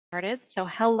Started. So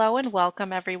hello and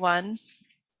welcome everyone.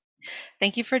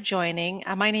 Thank you for joining.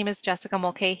 My name is Jessica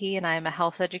Mulcahy and I am a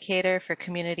health educator for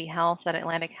community health at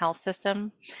Atlantic Health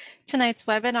System. Tonight's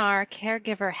webinar,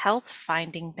 Caregiver Health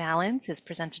Finding Balance, is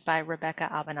presented by Rebecca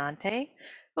Abenante,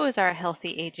 who is our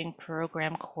Healthy Aging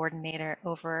Program Coordinator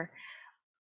over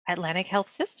Atlantic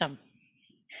Health System.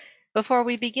 Before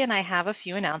we begin, I have a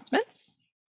few announcements.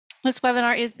 This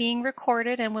webinar is being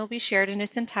recorded and will be shared in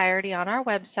its entirety on our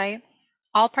website.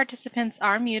 All participants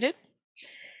are muted.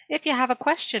 If you have a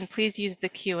question, please use the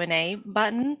Q&A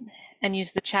button and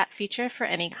use the chat feature for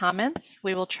any comments.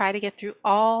 We will try to get through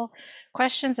all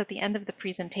questions at the end of the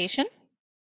presentation.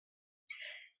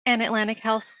 And Atlantic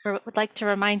Health would like to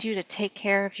remind you to take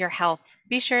care of your health.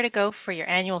 Be sure to go for your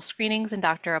annual screenings and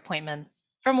doctor appointments.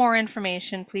 For more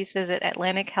information, please visit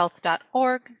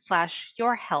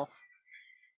atlantichealth.org/yourhealth.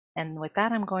 And with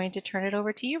that, I'm going to turn it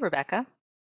over to you, Rebecca.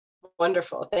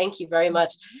 Wonderful. Thank you very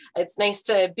much. It's nice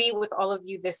to be with all of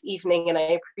you this evening, and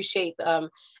I appreciate and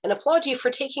applaud you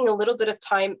for taking a little bit of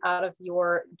time out of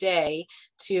your day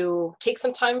to take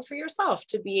some time for yourself,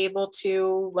 to be able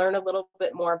to learn a little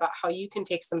bit more about how you can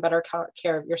take some better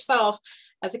care of yourself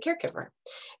as a caregiver.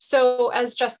 So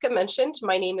as Jessica mentioned,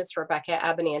 my name is Rebecca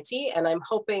Abenante, and I'm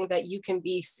hoping that you can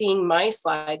be seeing my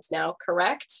slides now,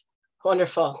 correct?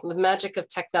 Wonderful. The magic of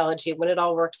technology. When it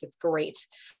all works, it's great.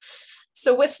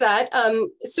 So with that,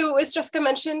 so as Jessica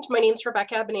mentioned, my name is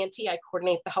Rebecca Abenante. I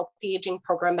coordinate the Healthy Aging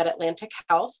Program at Atlantic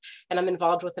Health, and I'm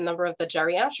involved with a number of the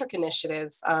geriatric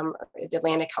initiatives at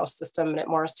Atlantic Health System and at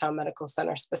Morristown Medical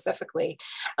Center specifically.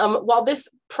 While this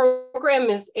program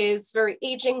is very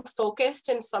aging focused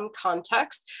in some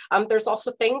context, there's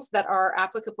also things that are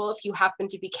applicable if you happen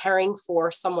to be caring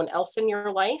for someone else in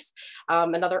your life,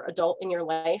 another adult in your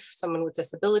life, someone with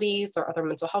disabilities or other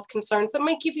mental health concerns that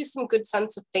might give you some good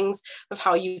sense of things of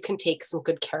how you can take some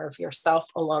good care of yourself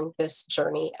along this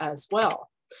journey as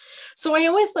well. So I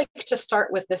always like to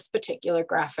start with this particular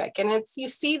graphic, and it's, you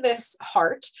see this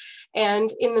heart,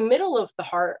 and in the middle of the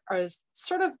heart is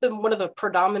sort of one of the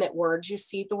predominant words. You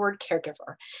see the word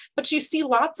caregiver, but you see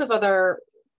lots of other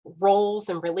roles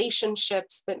and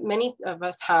relationships that many of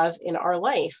us have in our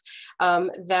life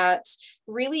that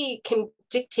really can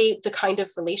dictate the kind of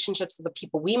relationships of the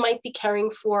people we might be caring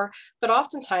for, but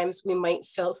oftentimes we might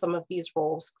fill some of these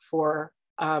roles for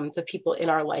the people in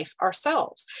our life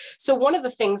ourselves. So one of the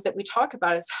things that we talk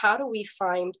about is how do we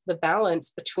find the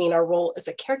balance between our role as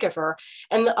a caregiver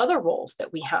and the other roles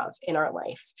that we have in our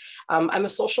life. I'm a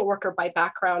social worker by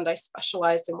background. I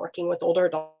specialized in working with older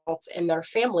adults and their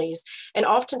families. And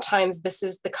oftentimes this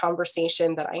is the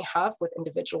conversation that I have with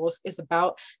individuals, is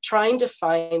about trying to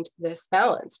find this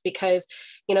balance, because,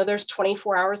 you know, there's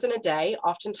 24 hours in a day.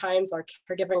 Oftentimes our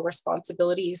caregiving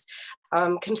responsibilities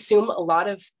consume a lot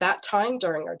of that time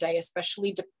during our day,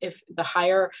 especially if the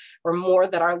higher or more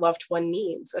that our loved one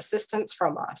needs assistance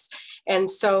from us. And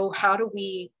so how do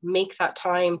we make that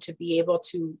time to be able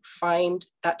to find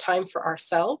that time for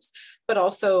ourselves, but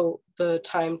also the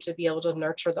time to be able to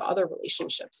nurture the other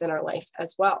relationships in our life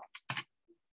as well?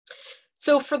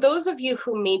 So for those of you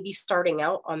who may be starting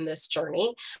out on this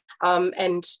journey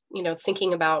and, you know,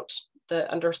 thinking about the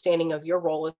understanding of your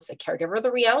role as a caregiver,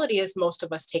 the reality is most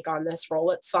of us take on this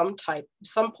role at some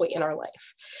point in our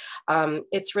life.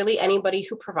 It's really anybody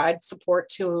who provides support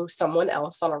to someone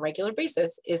else on a regular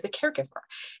basis is a caregiver.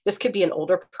 This could be an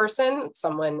older person,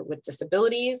 someone with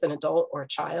disabilities, an adult or a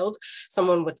child,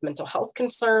 someone with mental health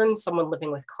concerns, someone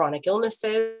living with chronic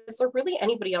illnesses, or really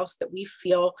anybody else that we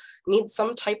feel needs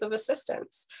some type of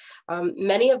assistance.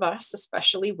 Many of us,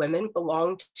 especially women,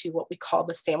 belong to what we call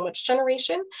the sandwich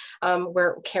generation.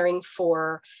 We're caring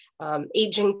for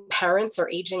aging parents or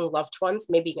aging loved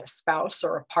ones, maybe a spouse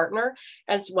or a partner,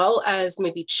 as well as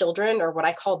maybe children, or what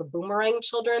I call the boomerang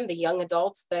children, the young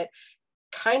adults that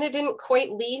kind of didn't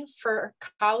quite leave for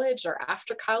college or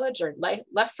after college, or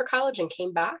left for college and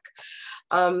came back,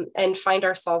 and find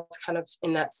ourselves kind of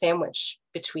in that sandwich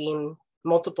between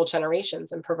multiple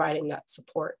generations and providing that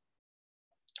support.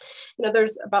 You know,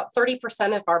 there's about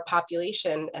 30% of our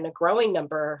population, and a growing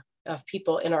number of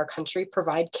people in our country,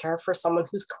 provide care for someone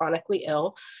who's chronically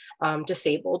ill,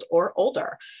 disabled, or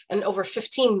older. And over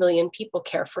 15 million people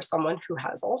care for someone who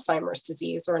has Alzheimer's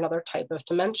disease or another type of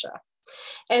dementia.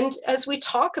 And as we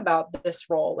talk about this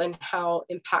role and how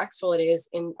impactful it is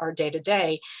in our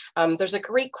day-to-day, there's a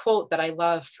great quote that I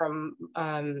love from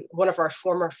one of our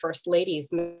former First Ladies,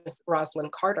 Ms.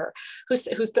 Rosalind Carter, who's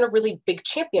been a really big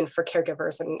champion for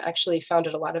caregivers and actually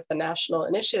founded a lot of the national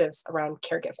initiatives around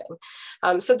caregiving.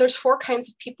 So there's four kinds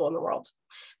of people in the world: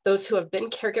 those who have been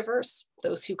caregivers,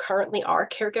 those who currently are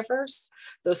caregivers,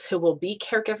 those who will be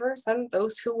caregivers, and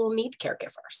those who will need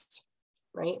caregivers,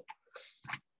 right?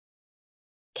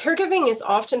 Caregiving is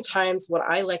oftentimes what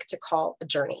I like to call a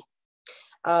journey.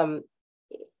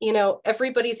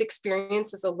 Everybody's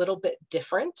experience is a little bit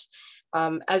different.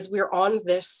 As we're on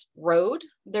this road,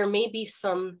 there may be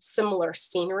some similar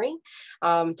scenery,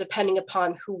 depending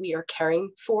upon who we are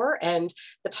caring for and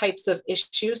the types of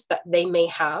issues that they may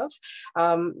have.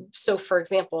 So for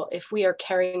example, if we are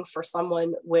caring for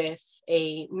someone with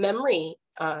a memory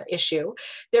issue,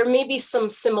 there may be some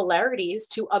similarities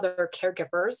to other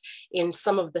caregivers in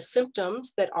some of the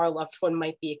symptoms that our loved one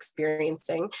might be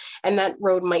experiencing. And that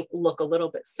road might look a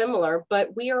little bit similar,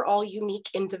 but we are all unique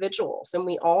individuals and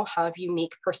we all have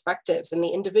unique perspectives. And the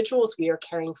individuals we are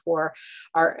caring for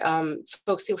are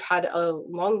folks who've had a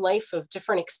long life of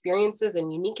different experiences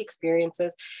and unique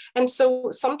experiences. And so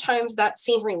sometimes that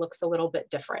scenery looks a little bit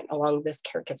different along this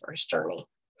caregiver's journey.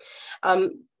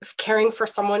 Caring for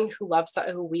someone who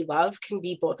we love can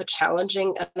be both a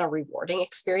challenging and a rewarding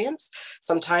experience,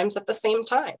 sometimes at the same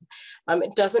time.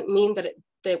 It doesn't mean that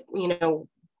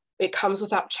it comes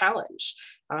without challenge.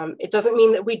 It doesn't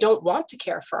mean that we don't want to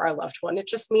care for our loved one. It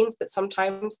just means that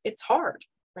sometimes it's hard,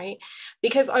 right?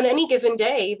 Because on any given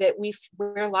day that we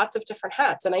wear lots of different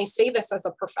hats. And I say this as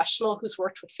a professional who's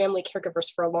worked with family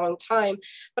caregivers for a long time,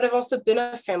 but I've also been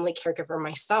a family caregiver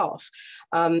myself.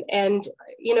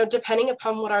 Depending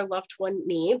upon what our loved one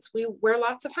needs, we wear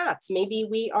lots of hats. Maybe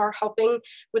we are helping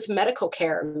with medical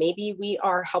care. Maybe we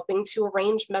are helping to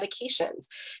arrange medications.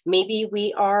 Maybe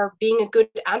we are being a good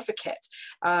advocate,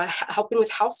 helping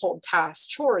with household tasks,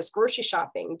 chores, grocery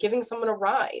shopping, giving someone a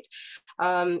ride,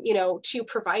 to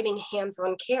providing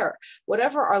hands-on care.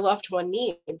 Whatever our loved one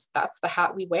needs, that's the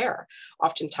hat we wear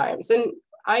oftentimes. And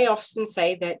I often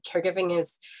say that caregiving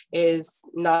is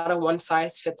not a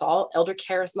one-size-fits-all. Elder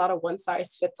care is not a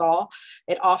one-size-fits-all.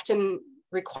 It often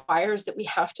requires that we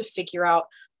have to figure out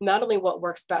not only what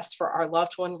works best for our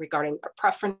loved one regarding their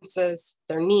preferences,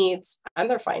 their needs, and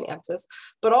their finances,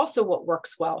 but also what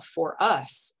works well for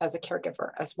us as a caregiver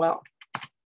as well.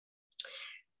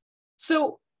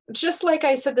 So just like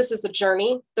I said, this is a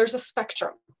journey, there's a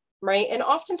spectrum, right? And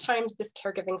oftentimes this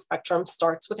caregiving spectrum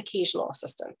starts with occasional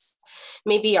assistance.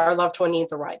 Maybe our loved one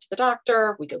needs a ride to the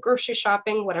doctor, we go grocery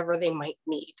shopping, whatever they might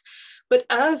need. But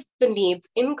as the needs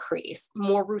increase,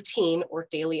 more routine or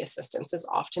daily assistance is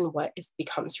often what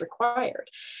becomes required.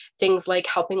 Things like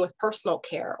helping with personal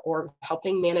care or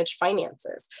helping manage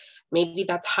finances. Maybe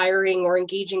that's hiring or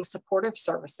engaging supportive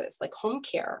services like home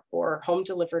care or home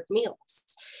delivered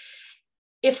meals.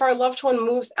 If our loved one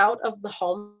moves out of the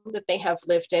home that they have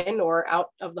lived in or out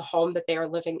of the home that they are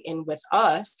living in with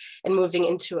us and moving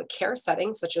into a care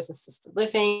setting, such as assisted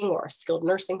living or a skilled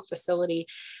nursing facility,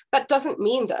 that doesn't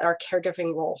mean that our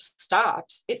caregiving role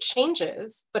stops. It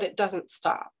changes, but it doesn't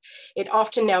stop. It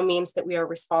often now means that we are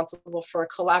responsible for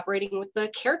collaborating with the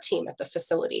care team at the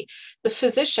facility, the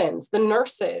physicians, the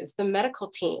nurses, the medical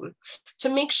team, to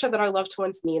make sure that our loved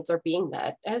one's needs are being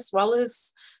met, as well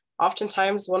as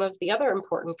oftentimes, one of the other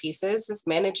important pieces is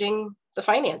managing the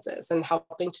finances and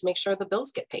helping to make sure the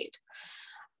bills get paid.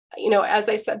 As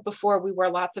I said before, we wear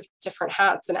lots of different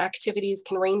hats, and activities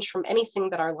can range from anything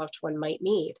that our loved one might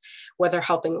need, whether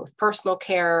helping with personal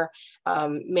care,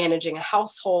 managing a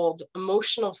household.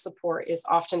 Emotional support is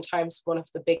oftentimes one of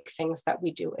the big things that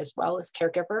we do as well as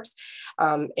caregivers,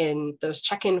 in those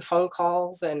check-in phone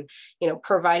calls and,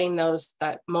 providing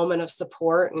that moment of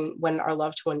support, and when our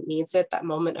loved one needs it, that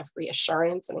moment of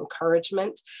reassurance and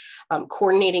encouragement,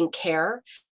 coordinating care.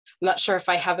 I'm not sure if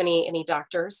I have any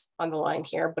doctors on the line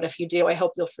here, but if you do, I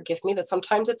hope you'll forgive me that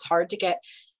sometimes it's hard to get,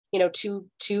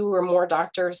 two or more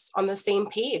doctors on the same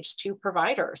page, two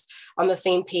providers on the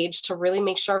same page to really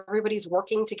make sure everybody's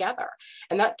working together.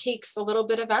 And that takes a little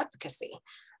bit of advocacy,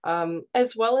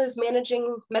 as well as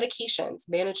managing medications,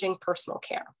 managing personal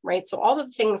care, right? So all the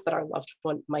things that our loved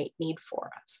one might need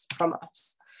from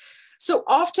us. So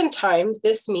oftentimes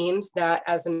this means that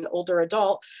as an older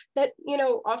adult, that,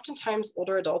 oftentimes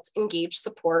older adults engage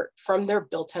support from their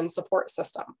built-in support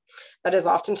system. That is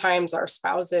oftentimes our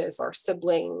spouses, our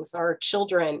siblings, our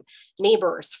children,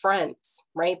 neighbors, friends,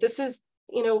 right? This is,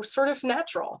 sort of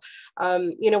natural.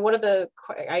 One of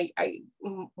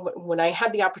when I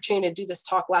had the opportunity to do this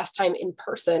talk last time in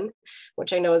person,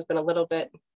 which I know has been a little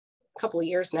bit couple of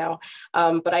years now.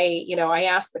 But I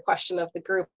asked the question of the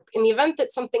group, in the event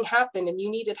that something happened and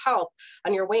you needed help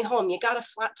on your way home, you got a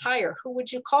flat tire, who would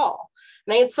you call?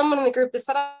 And I had someone in the group that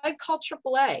said, I'd call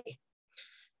AAA.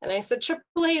 And I said,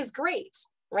 AAA is great,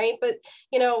 right? But,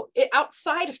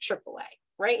 outside of AAA,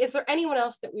 right? Is there anyone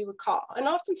else that we would call? And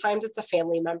oftentimes it's a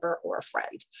family member or a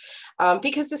friend,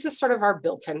 because this is sort of our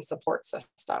built-in support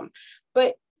system.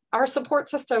 But our support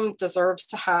system deserves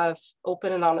to have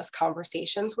open and honest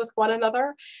conversations with one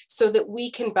another so that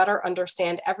we can better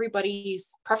understand everybody's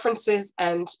preferences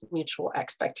and mutual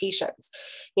expectations.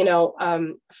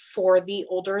 For the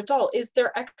older adult, is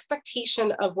their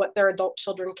expectation of what their adult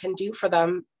children can do for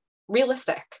them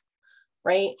realistic?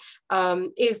 Right?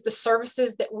 Is the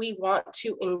services that we want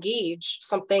to engage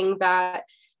something that,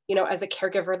 as a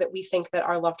caregiver, that we think that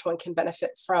our loved one can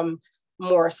benefit from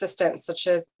more assistance, such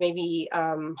as maybe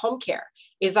home care?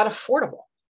 Is that affordable,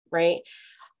 right?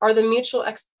 Are the mutual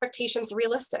expectations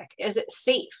realistic? Is it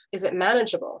safe? Is it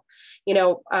manageable?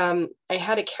 I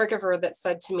had a caregiver that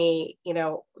said to me,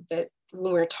 that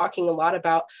when we were talking a lot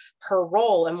about her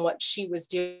role and what she was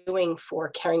doing for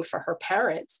caring for her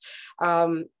parents,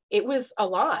 it was a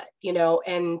lot,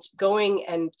 and going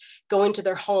to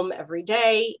their home every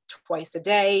day, twice a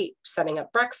day, setting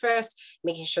up breakfast,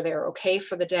 making sure they were okay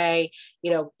for the day.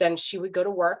 Then she would go to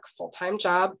work, full-time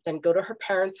job, then go to her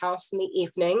parents' house in the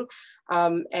evening,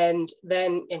 and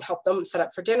help them set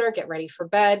up for dinner, get ready for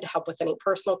bed, help with any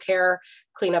personal care,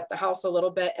 clean up the house a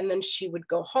little bit. And then she would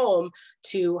go home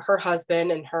to her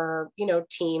husband and her,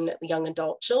 teen, young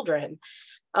adult children.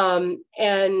 All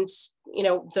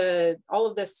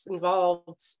of this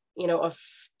involved, a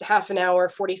half an hour,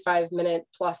 45-minute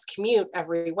plus commute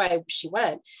every way she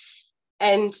went.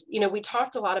 And, we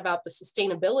talked a lot about the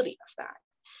sustainability of that.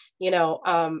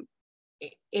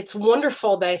 It's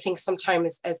wonderful that I think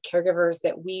sometimes as caregivers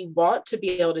that we want to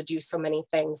be able to do so many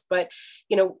things, but,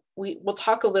 we'll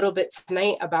talk a little bit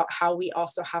tonight about how we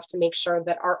also have to make sure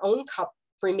that our own cup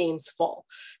remains full,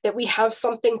 that we have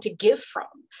something to give from.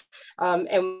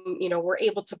 We're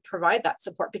able to provide that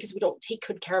support, because we don't take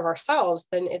good care of ourselves,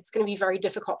 then it's going to be very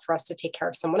difficult for us to take care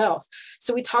of someone else.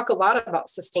 So we talk a lot about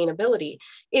sustainability.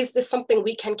 Is this something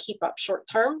we can keep up short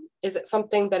term? Is it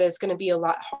something that is going to be a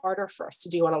lot harder for us to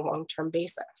do on a long-term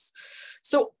basis?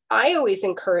 So I always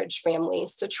encourage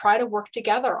families to try to work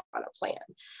together on a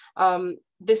plan.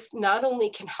 This not only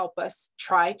can help us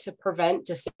try to prevent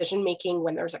decision-making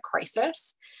when there's a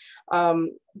crisis,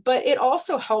 but it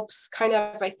also helps kind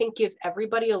of, I think, give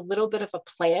everybody a little bit of a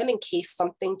plan in case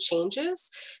something changes,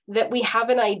 that we have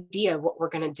an idea of what we're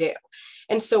going to do.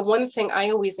 And so one thing I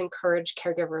always encourage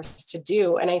caregivers to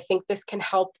do, and I think this can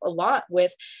help a lot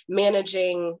with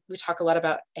managing, we talk a lot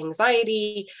about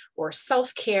anxiety or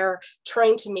self-care,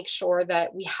 trying to make sure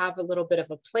that we have a little bit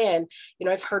of a plan.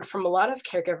 I've heard from a lot of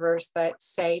caregivers that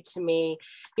say to me,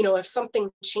 if something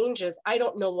changes, I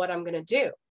don't know what I'm going to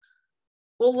do.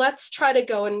 Well, let's try to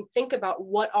go and think about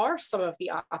what are some of the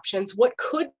options, what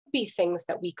could be things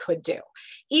that we could do.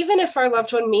 Even if our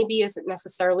loved one maybe isn't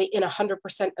necessarily in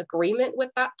 100% agreement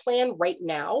with that plan right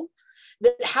now,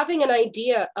 that having an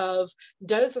idea of,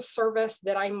 does a service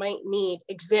that I might need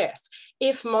exist?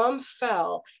 If mom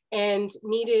fell and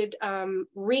needed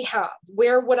rehab,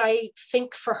 where would I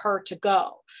think for her to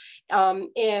go?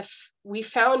 If we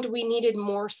found we needed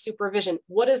more supervision,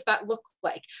 what does that look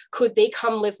like? Could they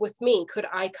come live with me? Could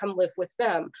I come live with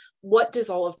them? What does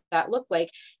all of that look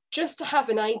like? Just to have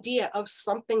an idea of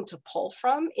something to pull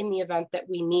from in the event that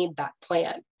we need that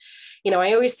plan.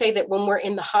 I always say that when we're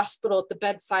in the hospital at the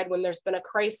bedside, when there's been a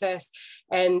crisis,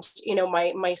 and,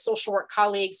 my social work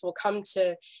colleagues will come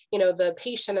to, the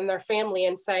patient and their family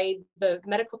and say, the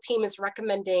medical team is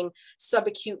recommending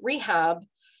subacute rehab,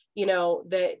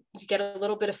 that you get a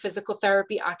little bit of physical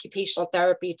therapy, occupational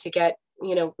therapy to get,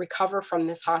 recover from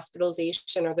this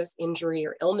hospitalization or this injury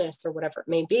or illness or whatever it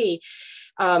may be.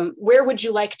 Where would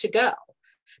you like to go?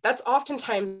 That's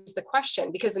oftentimes the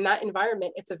question, because in that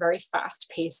environment, it's a very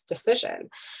fast-paced decision,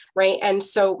 right? And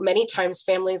so many times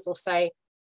families will say,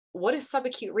 what is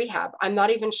subacute rehab? I'm not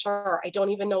even sure. I don't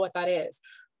even know what that is.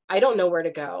 I don't know where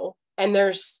to go. And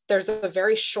there's a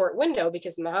very short window,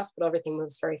 because in the hospital, everything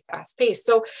moves very fast paced.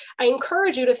 So I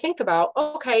encourage you to think about,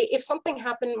 okay, if something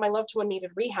happened, my loved one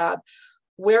needed rehab,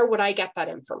 where would I get that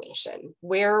information?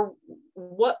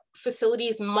 What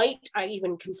facilities might I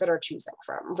even consider choosing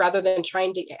from, rather than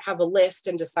trying to have a list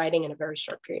and deciding in a very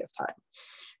short period of time,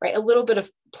 right? A little bit of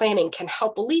planning can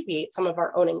help alleviate some of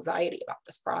our own anxiety about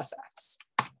this process.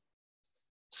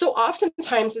 So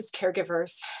oftentimes as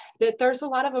caregivers, that there's a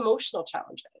lot of emotional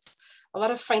challenges. a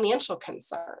lot of financial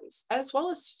concerns, as well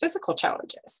as physical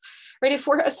challenges, right? If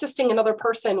we're assisting another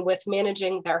person with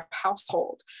managing their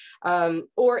household,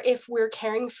 or if we're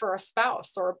caring for a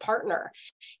spouse or a partner,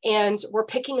 and we're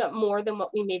picking up more than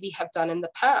what we maybe have done in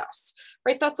the past,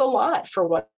 right? That's a lot for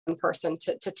one person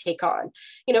to take on,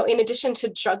 in addition to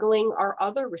juggling our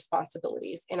other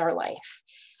responsibilities in our life.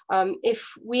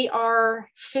 If we are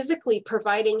physically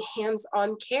providing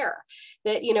hands-on care,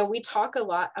 that, we talk a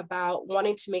lot about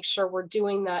wanting to make sure we're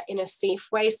doing that in a safe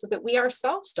way so that we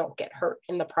ourselves don't get hurt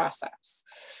in the process,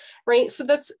 right? So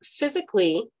that's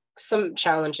physically some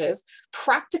challenges,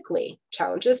 practically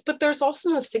challenges, but there's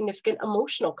also a significant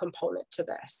emotional component to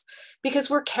this because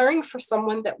we're caring for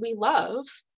someone that we love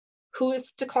who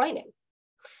is declining,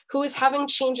 who is having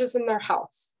changes in their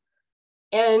health.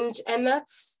 And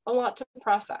that's a lot to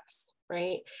process,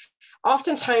 right?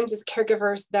 Oftentimes as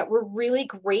caregivers that we're really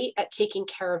great at taking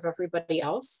care of everybody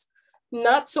else,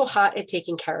 not so hot at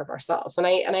taking care of ourselves. And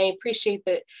I appreciate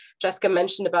that Jessica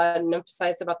mentioned about and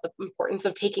emphasized about the importance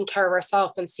of taking care of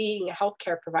ourselves and seeing a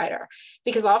healthcare provider,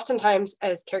 because oftentimes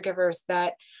as caregivers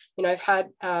that, I've had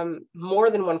more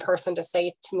than one person to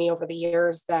say to me over the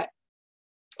years that,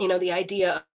 the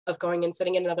idea of going and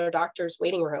sitting in another doctor's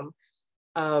waiting room,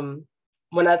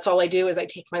 when that's all I do is I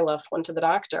take my loved one to the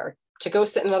doctor, to go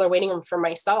sit in another waiting room for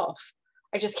myself,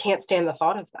 I just can't stand the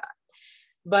thought of that.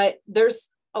 But there's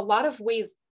a lot of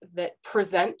ways that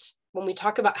present when we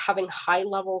talk about having high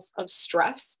levels of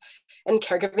stress, and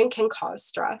caregiving can cause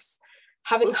stress.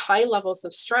 Having high levels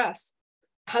of stress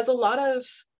has a lot of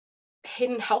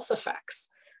hidden health effects.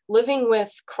 Living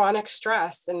with chronic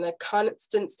stress and a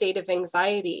constant state of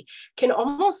anxiety can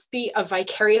almost be a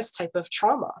vicarious type of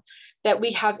trauma, that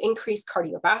we have increased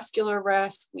cardiovascular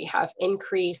risk, we have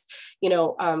increased,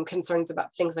 concerns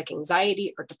about things like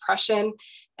anxiety or depression,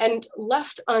 and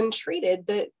left untreated,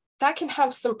 that can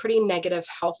have some pretty negative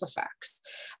health effects.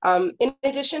 In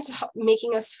addition to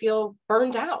making us feel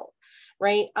burned out,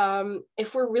 right?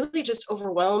 If we're really just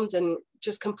overwhelmed and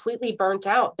just completely burnt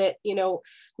out, that,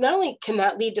 not only can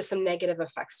that lead to some negative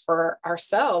effects for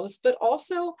ourselves, but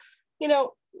also,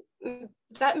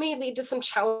 that may lead to some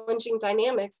challenging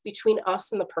dynamics between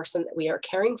us and the person that we are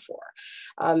caring for.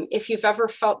 If you've ever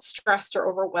felt stressed or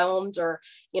overwhelmed, or,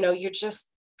 you're just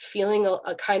feeling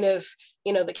a kind of,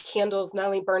 the candle's not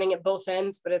only burning at both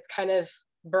ends, but it's kind of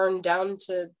burned down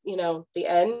to, the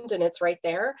end and it's right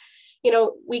there,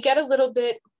 we get a little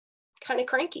bit kind of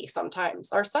cranky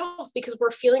sometimes ourselves because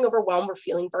we're feeling overwhelmed, we're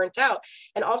feeling burnt out.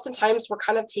 And oftentimes we're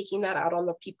kind of taking that out on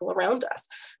the people around us.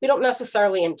 We don't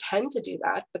necessarily intend to do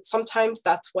that, but sometimes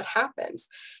that's what happens.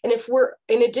 And if we're,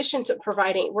 in addition to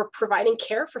we're providing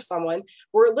care for someone,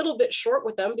 we're a little bit short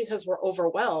with them because we're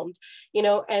overwhelmed,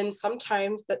 and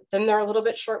sometimes then they're a little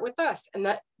bit short with us. And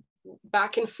that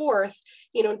back and forth,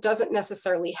 doesn't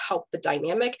necessarily help the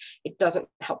dynamic. It doesn't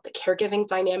help the caregiving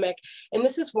dynamic. And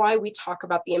this is why we talk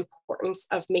about the importance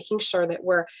of making sure that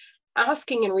we're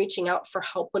asking and reaching out for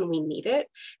help when we need it,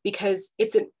 because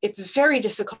it's very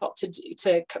difficult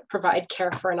to provide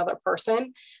care for another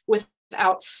person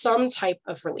without some type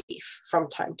of relief from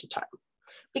time to time,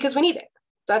 because we need it.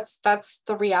 That's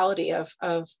the reality of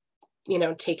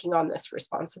taking on this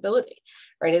responsibility,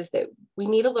 right? Is that we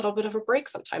need a little bit of a break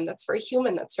sometime. That's very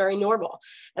human. That's very normal.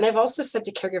 And I've also said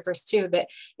to caregivers too, that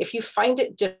if you find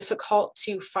it difficult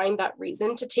to find that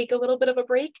reason to take a little bit of a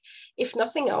break, if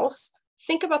nothing else,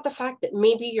 think about the fact that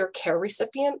maybe your care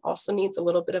recipient also needs a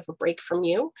little bit of a break from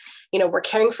you. We're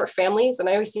caring for families, and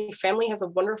I always say family has a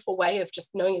wonderful way of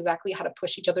just knowing exactly how to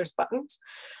push each other's buttons.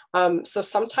 So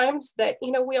sometimes that,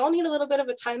 we all need a little bit of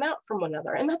a timeout from one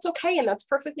another, and that's okay. And that's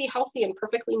perfectly healthy and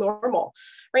perfectly normal,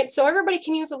 right? So everybody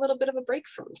can use a little bit of a break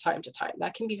from time to time.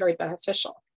 That can be very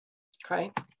beneficial,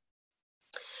 okay?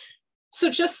 So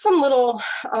just some little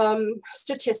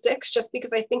statistics, just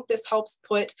because I think this helps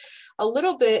put a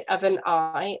little bit of an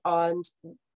eye on,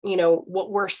 what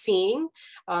we're seeing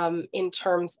in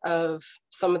terms of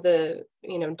some of the,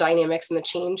 dynamics and the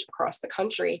change across the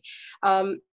country.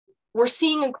 We're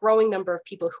seeing a growing number of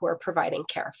people who are providing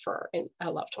care for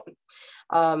a loved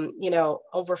one.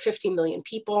 Over 50 million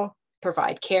people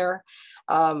provide care.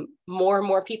 More and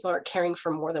more people are caring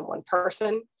for more than one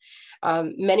person.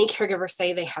 Many caregivers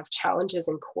say they have challenges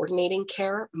in coordinating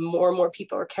care. More and more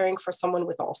people are caring for someone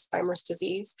with Alzheimer's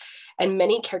disease, and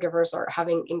many caregivers are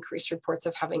having increased reports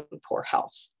of having poor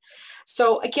health.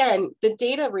 So again, the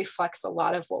data reflects a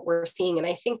lot of what we're seeing, and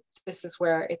I think this is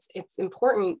where it's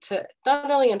important to not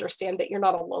only understand that you're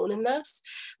not alone in this,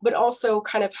 but also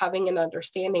kind of having an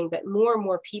understanding that more and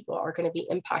more people are going to be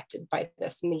impacted by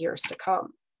this in the years to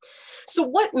come. So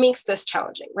what makes this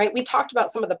challenging, right? We talked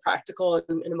about some of the practical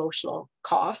and emotional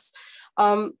costs.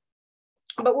 But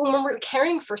when we're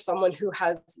caring for someone who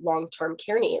has long-term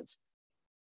care needs,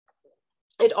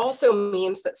 it also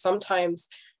means that sometimes,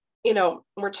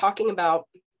 we're talking about,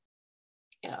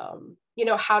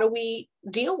 how do we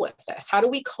deal with this? How do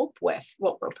we cope with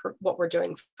what we're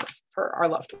doing for our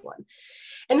loved one?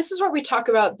 And this is where we talk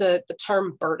about the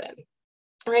term burden.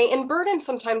 Right. And burden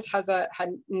sometimes has a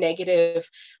negative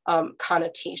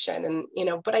connotation. And,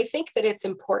 but I think that it's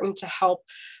important to help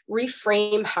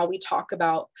reframe how we talk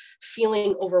about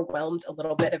feeling overwhelmed a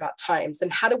little bit about times.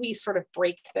 And how do we sort of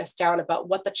break this down about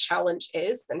what the challenge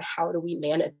is and how do we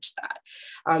manage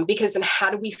that? Because and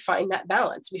how do we find that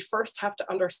balance? We first have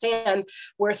to understand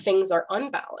where things are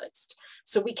unbalanced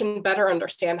so we can better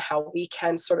understand how we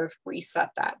can sort of reset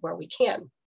that where we can.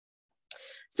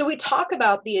 So we talk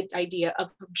about the idea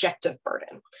of objective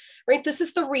burden, right? This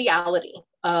is the reality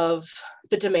of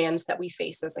the demands that we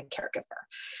face as a caregiver.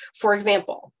 For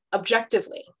example,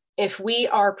 objectively, if we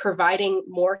are providing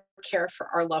more care for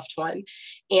our loved one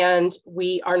and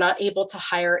we are not able to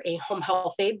hire a home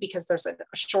health aide because there's a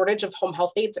shortage of home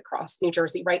health aides across New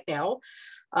Jersey right now,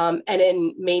 and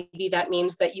then maybe that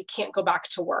means that you can't go back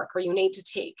to work, or you need to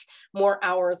take more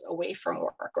hours away from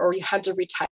work, or you had to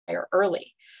retire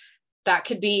early. That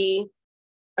could be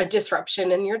a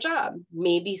disruption in your job,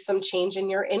 maybe some change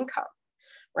in your income,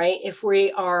 right? If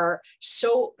we are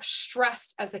so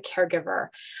stressed as a caregiver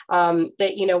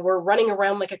that, we're running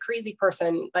around like a crazy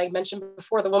person. I mentioned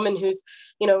before, the woman who's,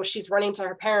 she's running to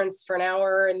her parents for an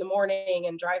hour in the morning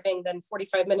and driving then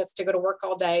 45 minutes to go to work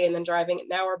all day and then driving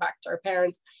an hour back to her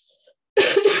parents.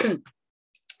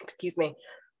 Excuse me.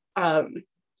 Oh,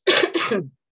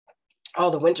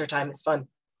 the winter time is fun.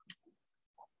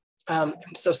 I'm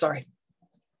so sorry.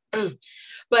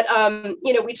 But,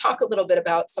 we talk a little bit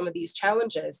about some of these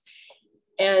challenges,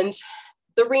 and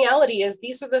the reality is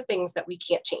these are the things that we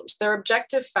can't change. They're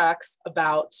objective facts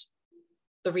about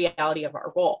the reality of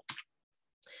our role.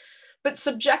 But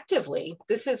subjectively,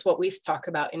 this is what we talk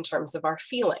about in terms of our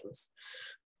feelings.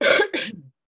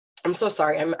 I'm so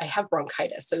sorry, I have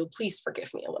bronchitis, so please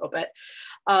forgive me a little bit.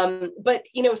 But,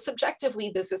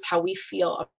 subjectively, this is how we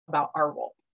feel about our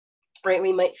role. Right?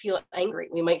 We might feel angry.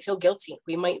 We might feel guilty.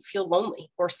 We might feel lonely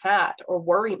or sad or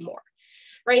worry more,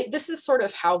 right? This is sort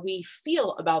of how we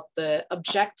feel about the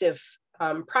objective,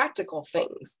 practical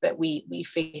things that we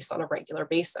face on a regular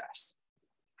basis.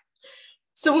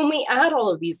 So when we add all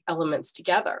of these elements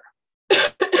together,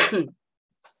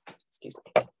 excuse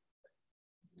me,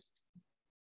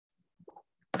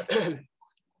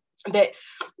 that,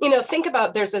 think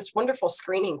about, there's this wonderful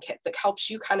screening kit that helps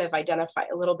you kind of identify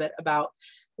a little bit about,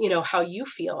 how you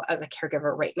feel as a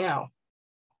caregiver right now.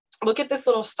 Look at this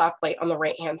little stoplight on the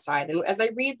right-hand side. And as I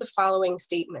read the following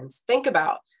statements, think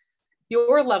about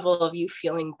your level of you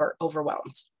feeling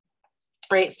overwhelmed,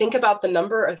 right? Think about the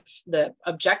number of the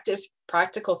objective,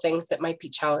 practical things that might be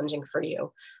challenging for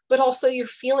you, but also your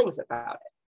feelings about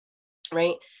it,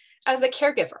 right? As a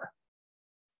caregiver,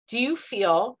 do you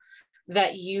feel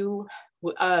that you,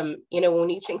 when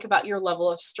you think about your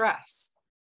level of stress,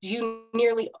 do you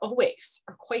nearly always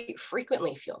or quite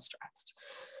frequently feel stressed?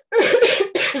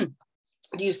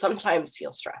 Do you sometimes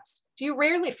feel stressed? Do you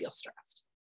rarely feel stressed?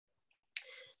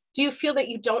 Do you feel that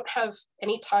you don't have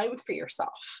any time for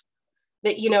yourself?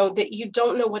 That, that you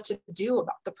don't know what to do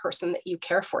about the person that you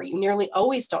care for? You nearly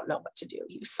always don't know what to do.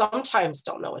 You sometimes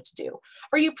don't know what to do.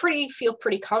 Or you feel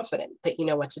pretty confident that you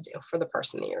know what to do for the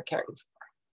person that you're caring for.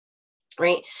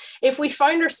 Right? If we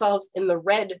find ourselves in the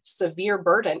red severe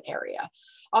burden area,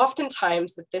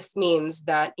 oftentimes that this means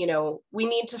that, we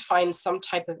need to find some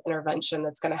type of intervention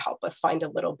that's going to help us find a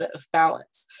little bit of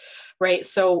balance, right?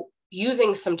 So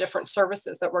using some different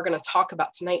services that we're going to talk about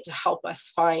tonight to help us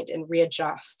find and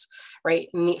readjust, right?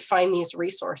 And find these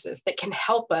resources that can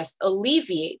help us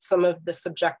alleviate some of the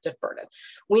subjective burden.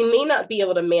 We may not be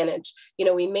able to manage,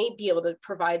 we may be able to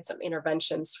provide some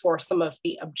interventions for some of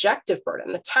the objective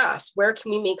burden, the tasks. Where can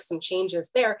we make some changes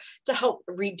there to help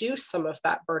reduce some of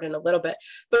that burden a little bit?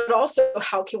 But also,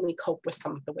 how can we cope with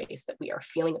some of the ways that we are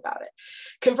feeling about it?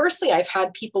 Conversely, I've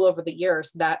had people over the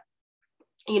years that,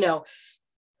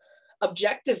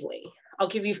 objectively, I'll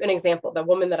give you an example. The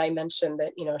woman that I mentioned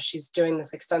that, she's doing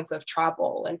this extensive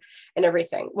travel and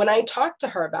everything. When I talked to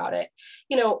her about it,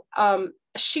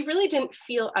 she really didn't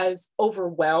feel as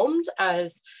overwhelmed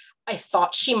as I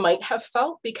thought she might have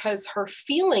felt, because her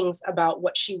feelings about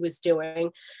what she was doing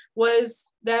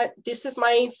was that this is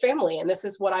my family and this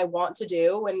is what I want to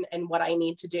do and what I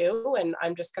need to do. And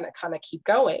I'm just going to kind of keep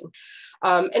going.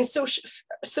 And so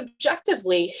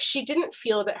subjectively, she didn't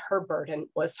feel that her burden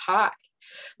was high,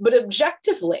 but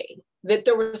objectively that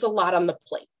there was a lot on the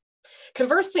plate.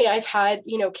 Conversely, I've had,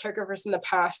 caregivers in the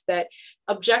past that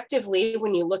objectively,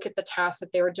 when you look at the tasks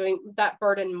that they were doing, that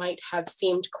burden might have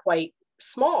seemed quite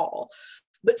small,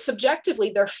 but subjectively,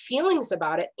 their feelings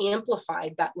about it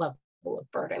amplified that level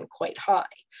of burden quite high,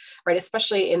 right?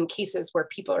 Especially in cases where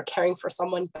people are caring for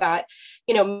someone that,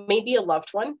 may be a loved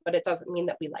one, but it doesn't mean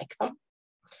that we like them.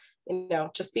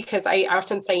 Just because I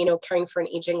often say, caring for an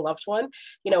aging loved one,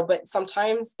 but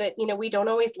sometimes that, we don't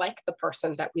always like the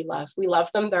person that we love. We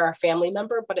love them, they're our family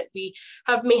member, but we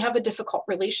may have a difficult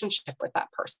relationship with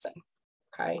that person,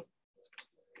 okay?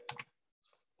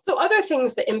 So other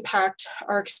things that impact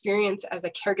our experience as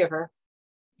a caregiver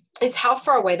is how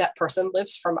far away that person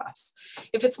lives from us.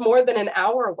 If it's more than an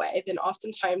hour away, then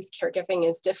oftentimes caregiving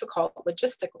is difficult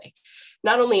logistically,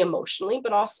 not only emotionally,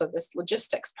 but also this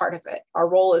logistics part of it. Our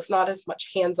role is not as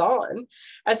much hands-on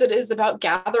as it is about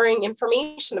gathering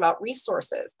information about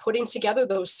resources, putting together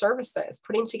those services,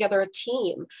 putting together a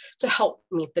team to help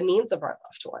meet the needs of our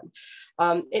loved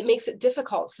one. It makes it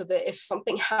difficult so that if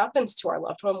something happens to our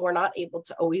loved one, we're not able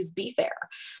to always be there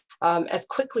as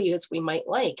quickly as we might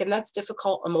like. And that's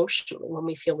difficult emotionally when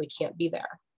we feel we can't be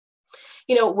there.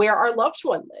 Where our loved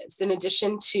one lives, in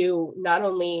addition to not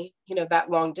only,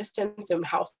 that long distance and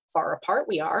how far apart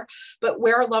we are, but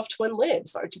where our loved one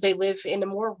lives, or do they live in a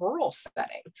more rural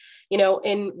setting?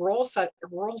 In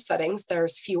rural settings,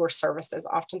 there's fewer services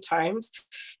oftentimes,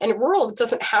 and rural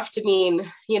doesn't have to mean,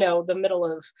 the middle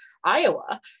of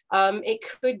Iowa. It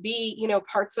could be,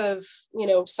 parts of,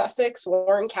 Sussex,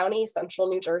 Warren County, central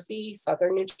New Jersey,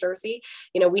 southern New Jersey.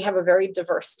 We have a very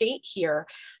diverse state here.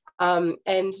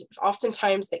 And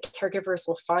oftentimes that caregivers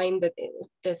will find that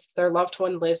if their loved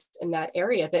one lives in that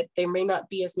area, that there may not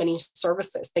be as many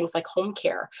services. Things like home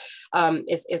care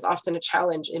is often a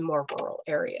challenge in more rural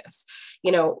areas.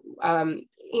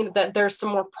 That there's some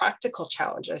more practical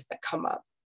challenges that come up.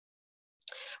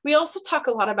 We also talk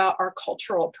a lot about our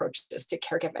cultural approaches to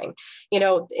caregiving.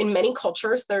 In many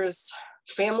cultures, there's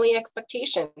family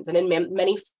expectations, and in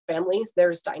many families,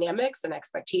 there's dynamics and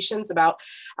expectations about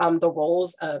the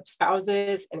roles of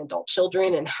spouses and adult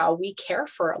children and how we care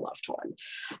for a loved one.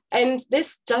 And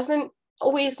this doesn't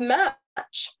always match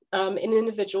in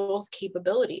individuals'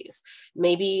 capabilities,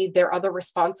 maybe their other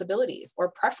responsibilities or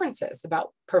preferences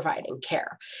about providing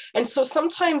care. And so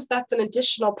sometimes that's an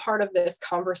additional part of this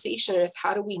conversation, is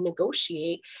how do we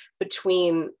negotiate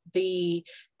between the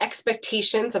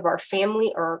expectations of our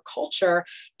family or our culture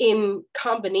in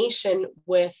combination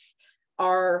with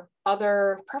our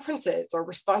other preferences or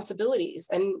responsibilities?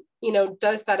 And,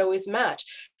 does that always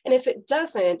match? And if it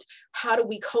doesn't, how do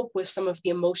we cope with some of the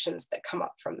emotions that come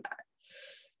up from that?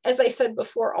 As I said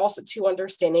before, also to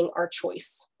understanding our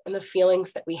choice and the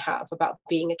feelings that we have about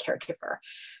being a caregiver.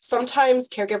 Sometimes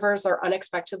caregivers are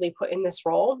unexpectedly put in this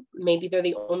role. Maybe they're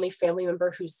the only family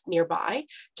member who's nearby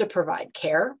to provide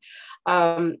care.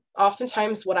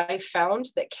 Oftentimes what I've found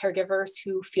that caregivers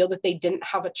who feel that they didn't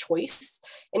have a choice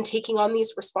in taking on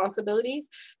these responsibilities,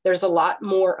 there's a lot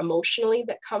more emotionally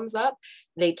that comes up.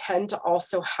 They tend to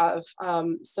also have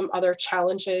some other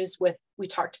challenges with, we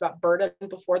talked about burden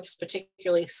before, this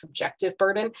particularly subjective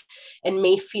burden, and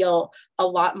may feel a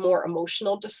lot more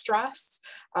emotional distress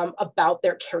about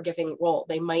their caregiving role.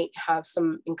 They might have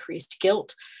some increased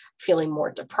guilt, feeling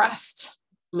more depressed,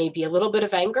 maybe a little bit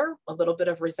of anger, a little bit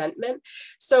of resentment.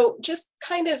 So just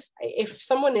kind of, if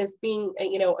someone is being,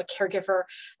 a caregiver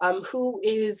who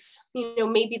is,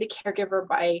 maybe the caregiver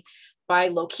by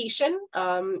location,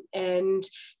 and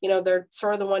they're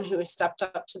sort of the one who has stepped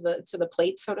up to the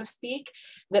plate, so to speak,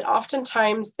 that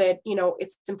oftentimes that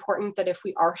it's important that if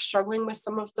we are struggling with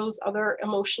some of those other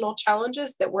emotional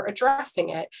challenges, that we're addressing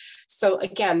it. So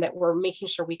again, that we're making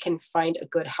sure we can find a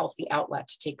good, healthy outlet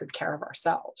to take good care of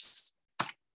ourselves.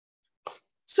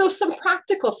 So some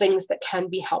practical things that can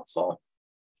be helpful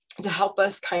to help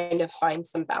us kind of find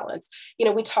some balance.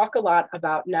 We talk a lot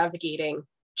about navigating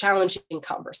challenging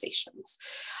conversations.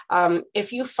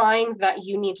 If you find that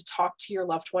you need to talk to your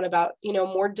loved one about,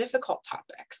 more difficult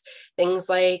topics, things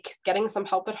like getting some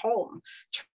help at home,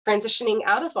 transitioning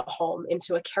out of a home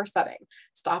into a care setting,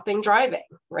 stopping driving,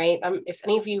 right? If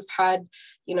any of you've had,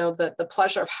 the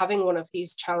pleasure of having one of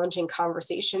these challenging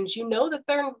conversations, that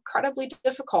they're incredibly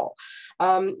difficult.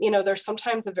 They're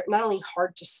sometimes not only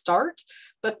hard to start,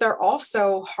 but they're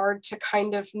also hard to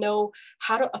kind of know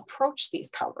how to approach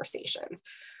these conversations.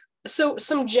 So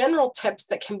some general tips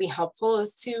that can be helpful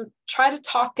is to try to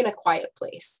talk in a quiet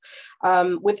place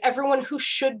with everyone who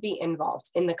should be involved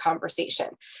in the conversation.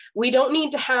 We don't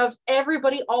need to have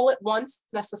everybody all at once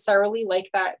necessarily, like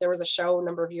that. There was a show a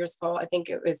number of years ago, I think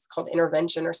it was called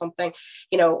Intervention or something,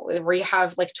 where you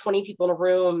have like 20 people in a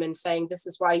room and saying, this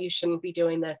is why you shouldn't be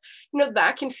doing this.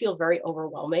 That can feel very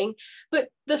overwhelming, but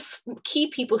the key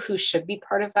people who should be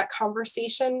part of that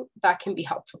conversation, that can be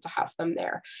helpful to have them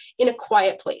there in a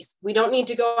quiet place. We don't need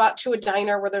to go out to a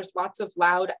diner where there's lots of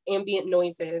loud ambient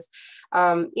noises,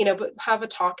 but have a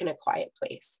talk in a quiet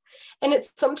place. And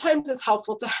it's sometimes it's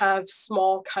helpful to have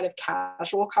small kind of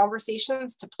casual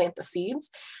conversations to plant the seeds.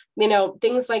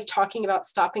 Things like talking about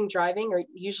stopping driving are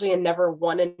usually a never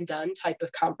one and done type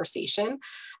of conversation.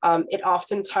 It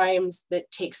oftentimes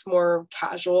that takes more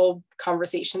casual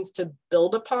conversations to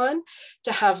build upon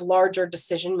to have larger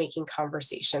decision-making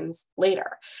conversations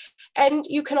later. And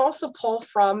you can also pull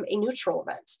from a neutral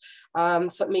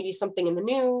event. So maybe something in the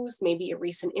news, maybe a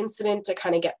recent incident to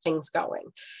kind of get things going.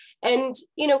 And,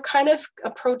 kind of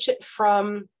approach it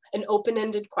from an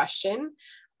open-ended question.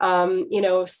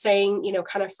 Saying,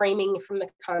 kind of framing from the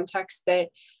context that,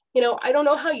 I don't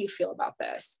know how you feel about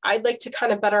this. I'd like to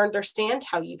kind of better understand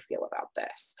how you feel about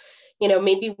this.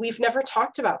 Maybe we've never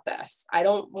talked about this. I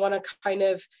don't want to kind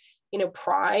of,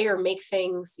 pry or make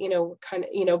things,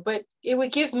 but it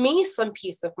would give me some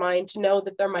peace of mind to know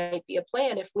that there might be a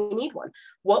plan if we need one.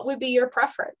 What would be your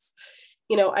preference?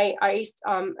 I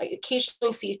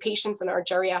occasionally see patients in our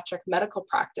geriatric medical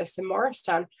practice in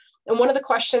Morristown. And one of the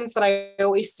questions that I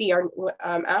always see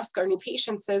ask our new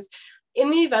patients is, in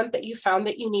the event that you found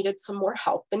that you needed some more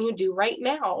help than you do right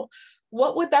now,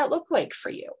 what would that look like for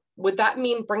you? Would that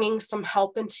mean bringing some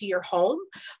help into your home?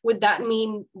 Would that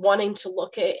mean wanting to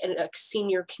look at a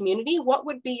senior community? What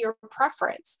would be your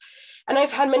preference? And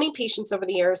I've had many patients over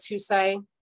the years who say,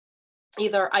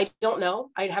 either I don't know,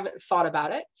 I haven't thought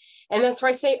about it. And that's where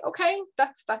I say, okay,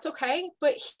 that's okay.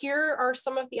 But here are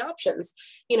some of the options.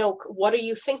 What do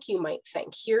you think you might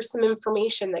think? Here's some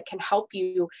information that can help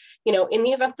you, in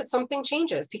the event that something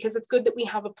changes, because it's good that we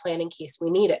have a plan in case we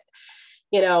need it.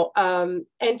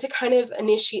 And to kind of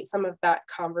initiate some of that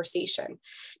conversation.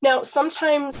 Now,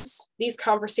 sometimes these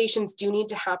conversations do need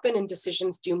to happen and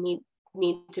decisions do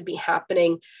need to be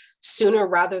happening sooner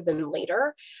rather than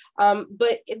later.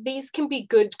 But these can be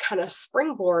good kind of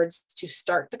springboards to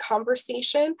start the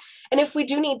conversation. And if we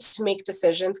do need to make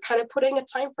decisions, kind of putting a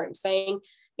time frame saying,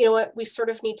 you know what, we sort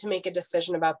of need to make a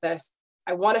decision about this.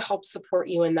 I want to help support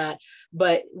you in that,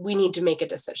 but we need to make a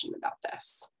decision about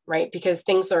this, right? Because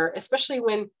things are, especially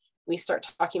when we start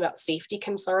talking about safety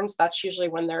concerns, that's usually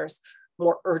when there's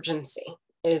more urgency,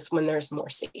 is when there's more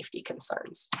safety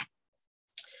concerns.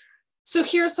 So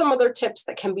here's some other tips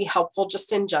that can be helpful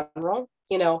just in general.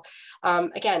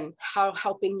 Again, how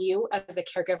helping you as a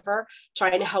caregiver,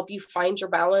 trying to help you find your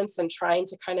balance and trying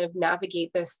to kind of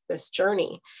navigate this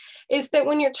journey, is that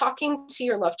when you're talking to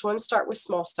your loved ones, start with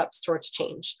small steps towards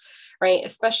change, right?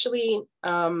 Especially,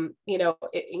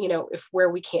 if where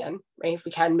we can, right? If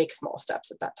we can make small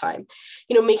steps at that time,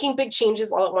 making big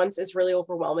changes all at once is really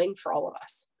overwhelming for all of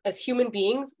us. As human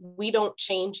beings, we don't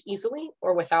change easily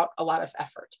or without a lot of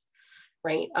effort.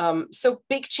 Right. So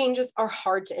big changes are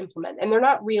hard to implement and they're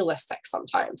not realistic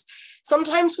sometimes.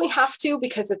 Sometimes we have to,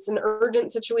 because it's an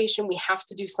urgent situation, we have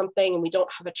to do something and we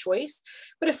don't have a choice.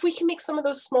 But if we can make some of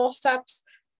those small steps,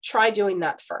 try doing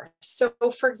that first. So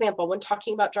for example, when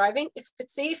talking about driving, if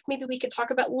it's safe, maybe we could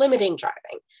talk about limiting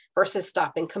driving versus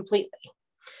stopping completely,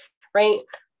 right?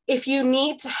 If you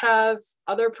need to have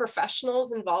other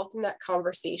professionals involved in that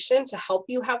conversation to help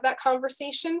you have that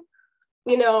conversation,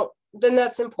 then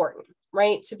that's important,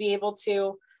 right? To be able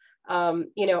to,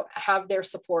 have their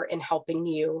support in helping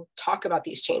you talk about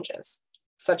these changes,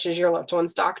 such as your loved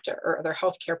one's doctor or other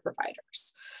healthcare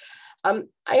providers.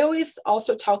 I always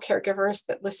also tell caregivers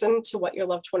that listen to what your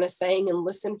loved one is saying and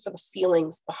listen for the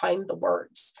feelings behind the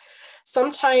words.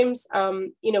 Sometimes,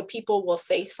 people will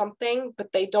say something,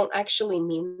 but they don't actually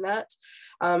mean that.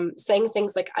 Saying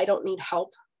things like, I don't need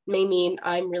help, may mean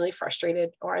I'm really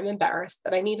frustrated or I'm embarrassed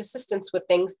that I need assistance with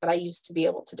things that I used to be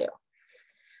able to do.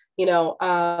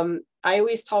 I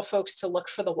always tell folks to look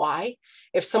for the why.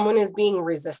 If someone is being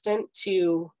resistant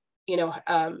to,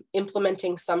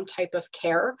 implementing some type of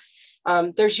care,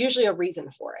 there's usually a reason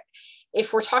for it.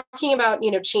 If we're talking about,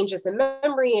 changes in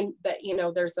memory and that,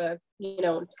 there's a,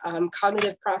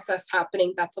 cognitive process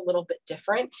happening, that's a little bit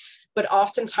different. But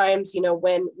oftentimes,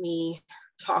 when we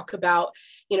talk about,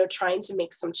 trying to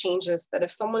make some changes, that if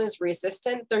someone is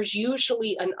resistant, there's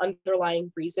usually an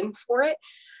underlying reason for it.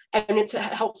 And it's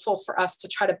helpful for us to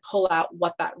try to pull out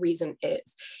what that reason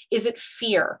is. Is it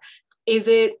fear? Is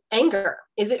it anger?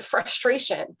 Is it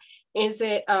frustration? Is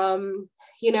it,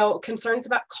 concerns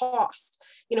about cost?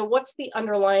 What's the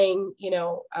underlying,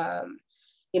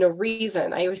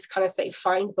 reason? I always kind of say,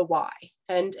 find the why.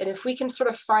 And if we can sort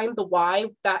of find the why,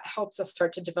 that helps us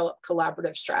start to develop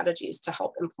collaborative strategies to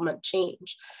help implement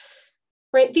change.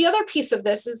 Right. The other piece of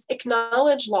this is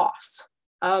acknowledge loss.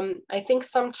 I think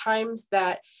sometimes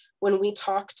that when we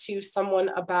talk to someone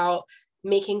about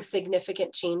making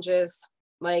significant changes,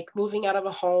 like moving out of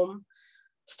a home,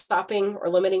 stopping or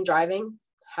limiting driving,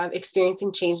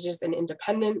 experiencing changes in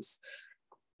independence,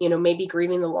 maybe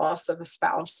grieving the loss of a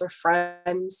spouse or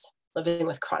friends, living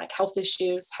with chronic health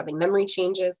issues, having memory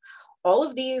changes, all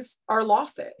of these are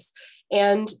losses,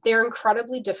 and they're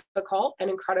incredibly difficult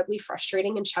and incredibly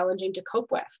frustrating and challenging to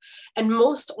cope with. And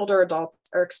most older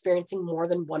adults are experiencing more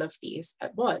than one of these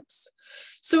at once.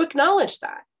 So acknowledge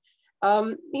that.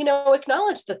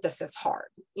 Acknowledge that this is hard.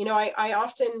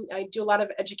 I do a lot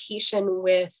of education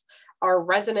with our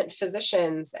resident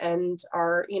physicians and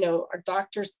our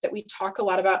doctors that we talk a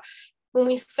lot about when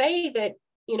we say that,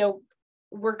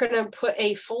 we're going to put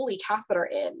a Foley catheter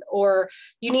in, or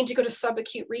you need to go to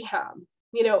subacute rehab,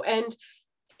 and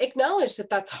acknowledge that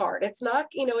that's hard. It's not,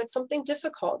 it's something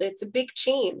difficult. It's a big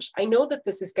change. I know that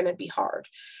this is going to be hard.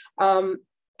 And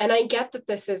I get that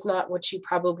this is not what you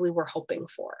probably were hoping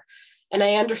for. And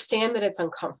I understand that it's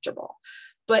uncomfortable,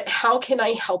 but how can I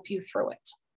help you through it?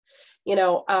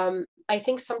 I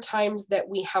think sometimes that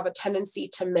we have a tendency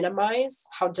to minimize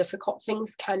how difficult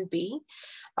things can be.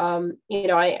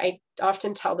 I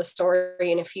often tell the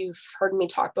story, and if you've heard me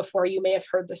talk before, you may have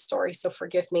heard this story, so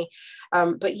forgive me.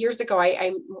 But years ago,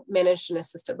 I managed an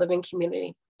assisted living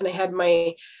community, and I had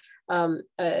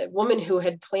a woman who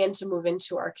had planned to move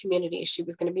into our community. She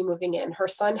was going to be moving in. Her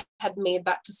son had made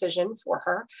that decision for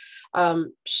her.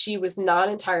 She was not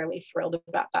entirely thrilled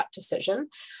about that decision,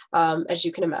 as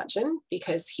you can imagine,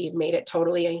 because he had made it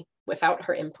totally without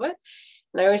her input.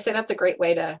 And I always say that's a great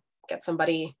way to get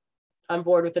somebody on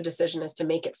board with the decision, is to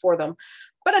make it for them.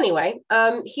 But anyway,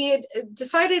 he had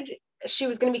decided she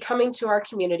was going to be coming to our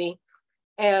community,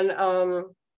 and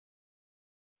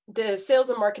the sales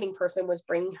and marketing person was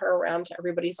bringing her around to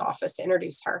everybody's office to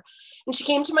introduce her. And she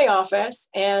came to my office,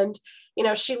 and,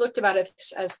 she looked about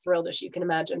as thrilled as you can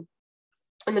imagine.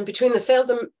 And then between the sales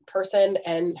person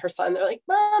and her son, they're like,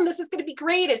 Mom, this is going to be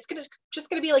great. It's just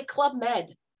going to be like Club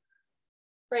Med.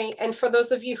 Right. And for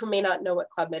those of you who may not know what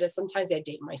Club Med is, sometimes I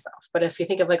date myself. But if you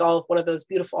think of like one of those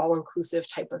beautiful, all-inclusive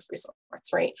type of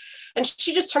resorts, right? And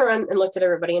she just turned around and looked at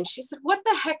everybody, and she said, what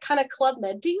the heck kind of Club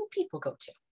Med do you people go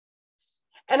to?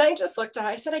 And I just looked at her,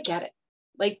 I said, I get it.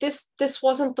 Like this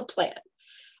wasn't the plan.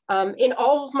 In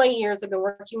all of my years, I've been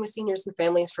working with seniors and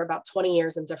families for about 20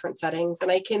 years in different settings.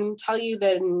 And I can tell you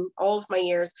that in all of my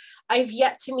years, I've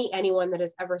yet to meet anyone that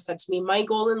has ever said to me, my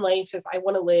goal in life is I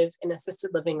want to live in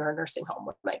assisted living or a nursing home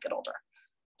when I get older.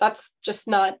 That's just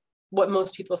not what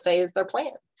most people say is their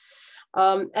plan.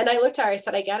 And I looked at her, I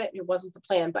said, I get it. It wasn't the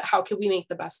plan, but how could we make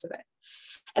the best of it?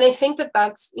 And I think that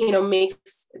that's,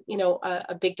 makes,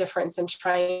 a big difference in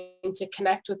trying to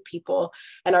connect with people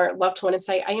and our loved one and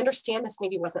say, I understand this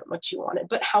maybe wasn't what you wanted,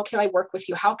 but how can I work with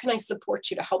you? How can I support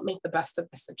you to help make the best of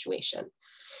the situation?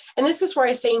 And this is where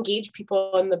I say engage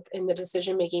people in the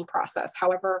decision-making process,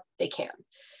 however they can.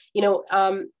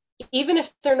 Even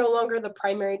if they're no longer the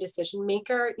primary decision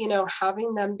maker,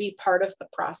 having them be part of the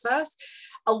process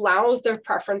allows their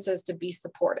preferences to be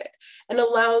supported and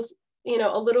allows,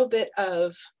 a little bit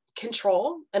of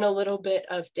control and a little bit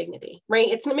of dignity, right?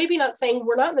 It's maybe not saying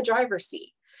we're not in the driver's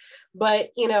seat, but,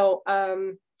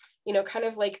 kind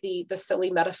of like the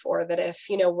silly metaphor that if,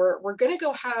 we're going to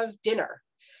go have dinner,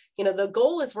 the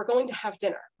goal is we're going to have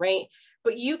dinner, right?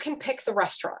 But you can pick the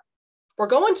restaurant. We're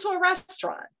going to a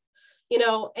restaurant.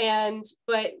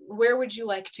 But where would you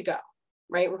like to go?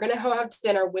 Right? We're going to have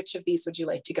dinner. Which of these would you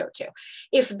like to go to?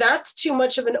 If that's too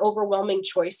much of an overwhelming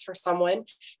choice for someone,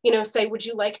 say, would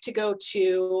you like to go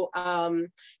to,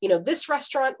 this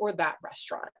restaurant or that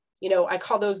restaurant? I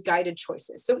call those guided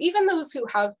choices. So even those who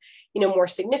have, more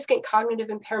significant cognitive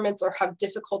impairments or have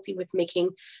difficulty with making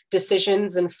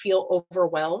decisions and feel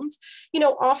overwhelmed,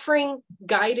 offering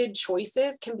guided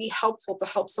choices can be helpful to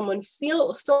help someone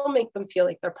still make them feel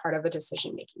like they're part of a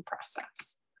decision-making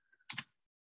process.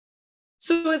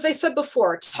 So as I said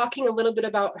before, talking a little bit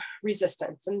about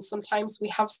resistance, and sometimes we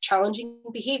have challenging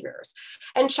behaviors,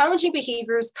 and challenging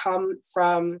behaviors come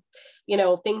from,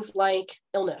 things like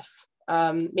illness,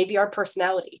 maybe our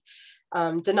personality,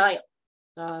 denial.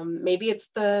 Maybe it's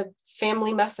the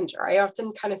family messenger. I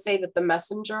often kind of say that the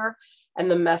messenger and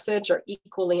the message are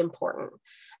equally important.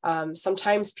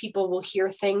 Sometimes people will hear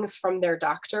things from their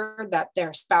doctor that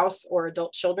their spouse or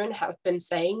adult children have been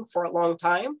saying for a long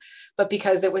time, but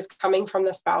because it was coming from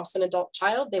the spouse and adult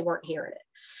child, they weren't hearing it.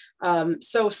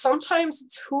 So sometimes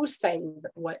it's who's saying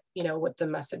what the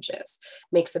message is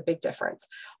makes a big difference.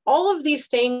 All of these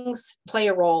things play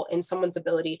a role in someone's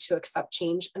ability to accept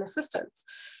change and assistance.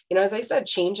 As I said,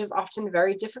 change is often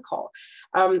very difficult.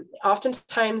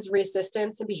 Oftentimes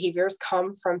resistance and behaviors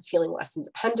come from feeling less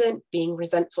independent, being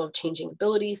resentful of changing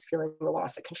abilities, feeling a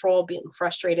loss of control, being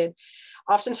frustrated.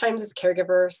 Oftentimes as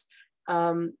caregivers,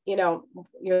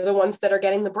 you're the ones that are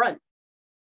getting the brunt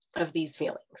of these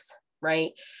feelings,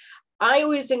 right? I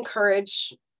always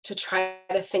encourage to try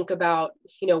to think about,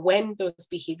 when those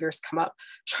behaviors come up,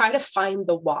 try to find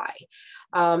the why.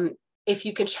 If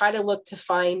you can try to look to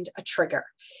find a trigger.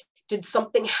 Did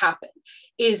something happen?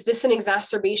 Is this an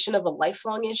exacerbation of a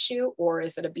lifelong issue, or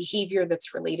is it a behavior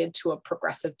that's related to a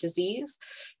progressive disease?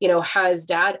 Has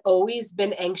dad always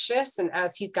been anxious, and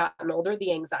as he's gotten older,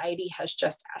 the anxiety has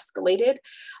just escalated?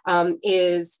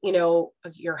 Is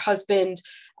your husband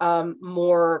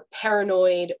more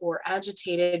paranoid or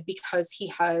agitated because he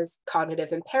has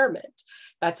cognitive impairment?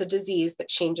 That's a disease that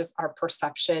changes our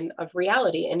perception of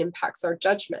reality and impacts our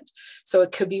judgment. So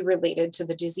it could be related to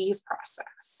the disease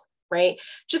process. Right?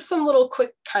 Just some little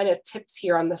quick kind of tips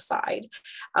here on the side.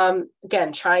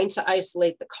 Again, trying to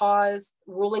isolate the cause,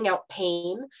 ruling out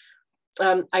pain.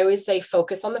 I always say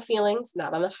focus on the feelings,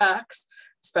 not on the facts,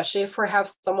 especially if we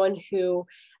have someone who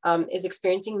is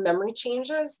experiencing memory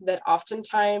changes that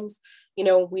oftentimes,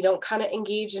 we don't kind of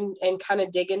engage and kind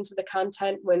of dig into the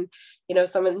content when,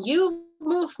 someone, you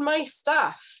moved my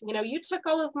stuff, you took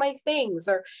all of my things,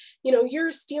 or,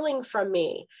 you're stealing from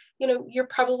me. You're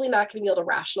probably not going to be able to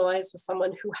rationalize with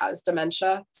someone who has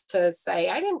dementia to say,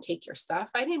 I didn't take your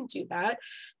stuff. I didn't do that.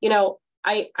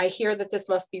 I hear that this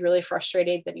must be really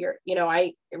frustrating that you're,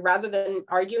 rather than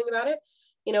arguing about it,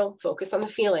 focus on the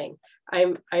feeling.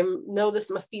 I know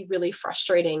this must be really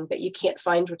frustrating that you can't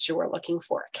find what you were looking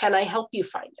for. Can I help you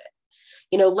find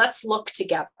it? Let's look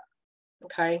together.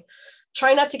 Okay.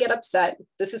 Try not to get upset.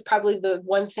 This is probably the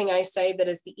one thing I say that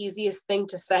is the easiest thing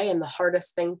to say and the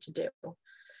hardest thing to do,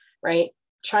 right?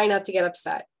 Try not to get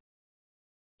upset.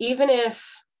 Even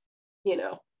if,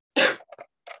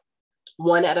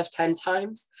 1 out of 10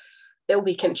 times that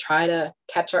we can try to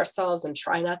catch ourselves and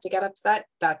try not to get upset,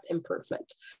 that's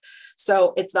improvement.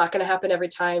 So it's not going to happen every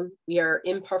time. We are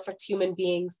imperfect human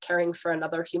beings caring for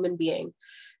another human being.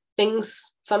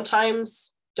 Things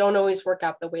sometimes don't always work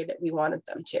out the way that we wanted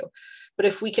them to. But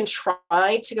if we can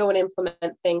try to go and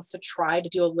implement things to try to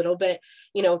do a little bit,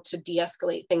 to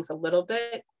de-escalate things a little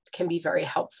bit, can be very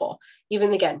helpful.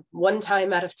 Even again, 1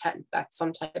 time out of 10, that's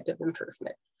some type of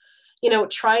improvement.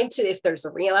 Trying to, if there's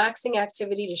a relaxing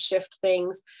activity, to shift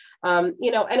things, and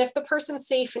if the person's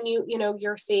safe and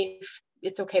you're safe,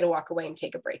 it's okay to walk away and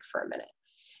take a break for a minute.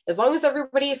 As long as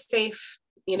everybody is safe,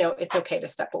 it's okay to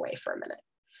step away for a minute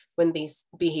when these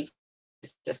behavior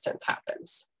resistance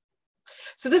happens.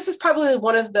 So this is probably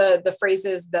one of the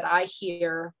phrases that I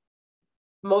hear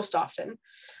most often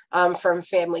from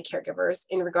family caregivers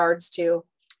in regards to,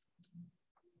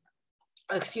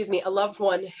 a loved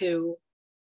one who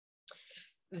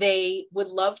they would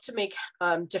love to make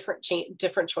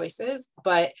different choices,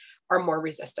 but are more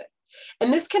resistant.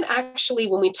 And this can actually,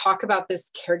 when we talk about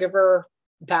this caregiver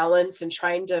balance and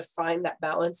trying to find that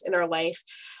balance in our life,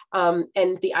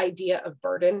 and the idea of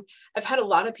burden, I've had a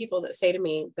lot of people that say to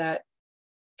me that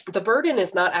the burden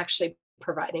is not actually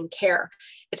providing care.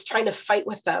 It's trying to fight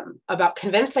with them about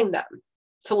convincing them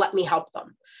to let me help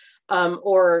them,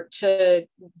 or to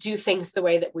do things the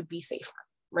way that would be safer.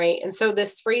 Right. And so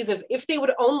this phrase of if they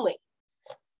would only,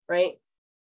 right?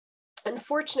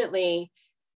 Unfortunately,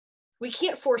 we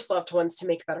can't force loved ones to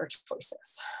make better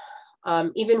choices,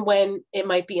 even when it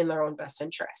might be in their own best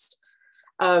interest.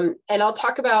 And I'll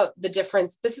talk about the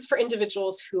difference. This is for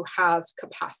individuals who have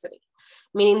capacity,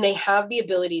 meaning they have the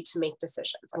ability to make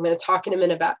decisions. I'm going to talk in a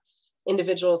minute about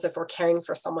individuals if we're caring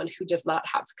for someone who does not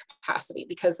have capacity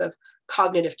because of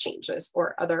cognitive changes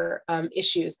or other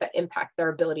issues that impact their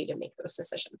ability to make those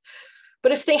decisions.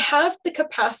 But if they have the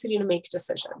capacity to make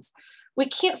decisions, we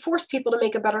can't force people to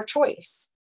make a better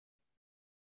choice.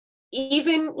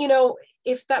 Even,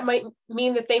 if that might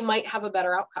mean that they might have a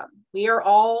better outcome. We are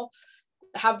all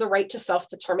have the right to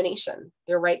self-determination,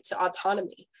 their right to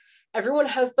autonomy. Everyone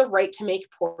has the right to make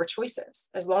poor choices,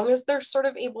 as long as they're sort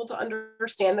of able to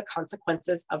understand the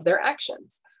consequences of their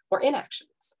actions or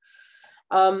inactions.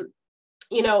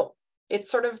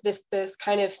 It's sort of this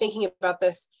kind of thinking about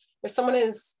this. If someone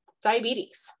has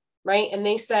diabetes, right? And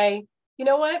they say, you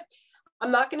know what?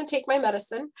 I'm not going to take my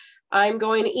medicine. I'm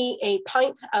going to eat a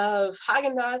pint of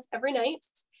Haagen-Dazs every night.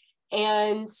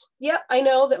 And yeah, I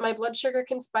know that my blood sugar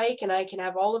can spike and I can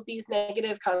have all of these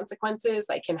negative consequences.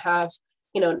 I can have,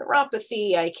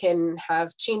 neuropathy. I can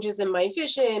have changes in my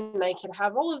vision. I can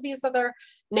have all of these other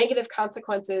negative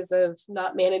consequences of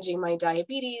not managing my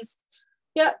diabetes.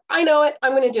 Yeah, I know it.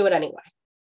 I'm going to do it anyway.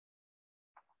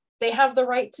 They have the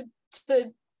right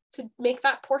to make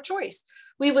that poor choice.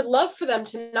 We would love for them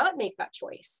to not make that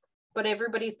choice, but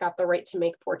everybody's got the right to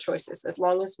make poor choices as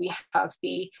long as we have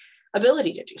the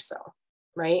ability to do so,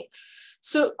 right?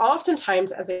 So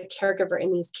oftentimes as a caregiver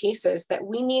in these cases that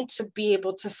we need to be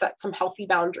able to set some healthy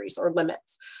boundaries or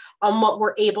limits on what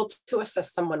we're able to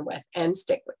assist someone with and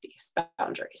stick with these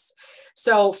boundaries.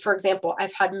 So for example,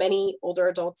 I've had many older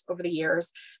adults over the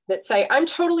years that say, I'm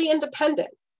totally independent.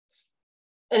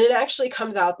 And it actually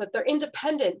comes out that they're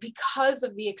independent because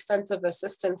of the extensive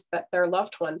assistance that their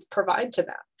loved ones provide to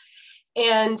them.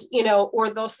 And, or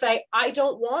they'll say, I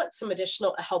don't want some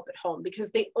additional help at home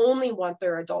because they only want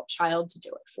their adult child to do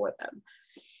it for them.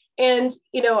 And,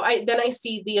 then I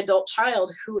see the adult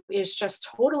child who is just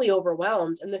totally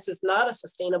overwhelmed, and this is not a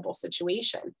sustainable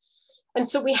situation. And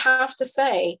so we have to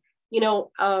say,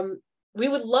 we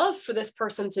would love for this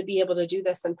person to be able to do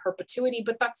this in perpetuity,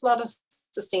 but that's not a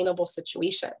sustainable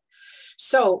situation.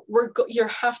 So you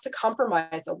have to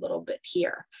compromise a little bit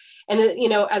here. And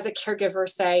as a caregiver,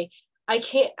 say, I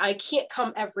can't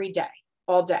come every day,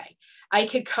 all day. I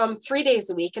could come 3 days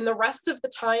a week, and the rest of the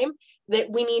time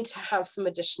that we need to have some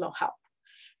additional help.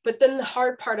 But then the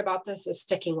hard part about this is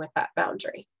sticking with that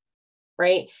boundary,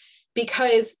 right?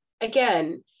 Because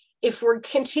again, if we're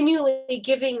continually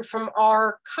giving from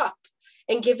our cup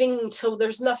and giving until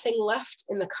there's nothing left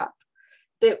in the cup,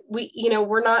 that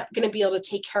we're not going to be able to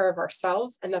take care of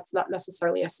ourselves. And that's not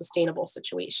necessarily a sustainable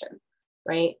situation,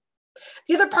 right?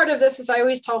 The other part of this is I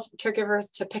always tell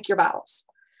caregivers to pick your battles,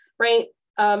 right?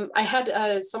 I had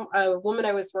a woman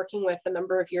I was working with a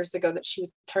number of years ago that she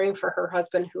was caring for her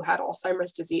husband who had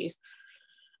Alzheimer's disease.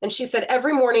 And she said,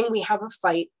 every morning we have a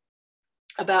fight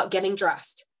about getting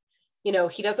dressed. He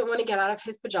doesn't want to get out of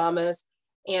his pajamas.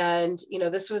 And,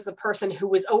 this was a person who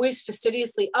was always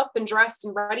fastidiously up and dressed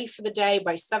and ready for the day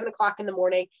by 7 o'clock in the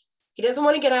morning. He doesn't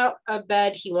want to get out of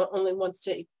bed. He only wants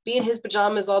to be in his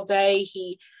pajamas all day.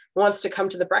 He wants to come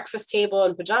to the breakfast table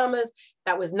in pajamas.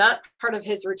 That was not part of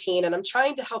his routine. And I'm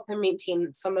trying to help him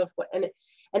maintain some of what, and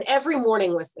every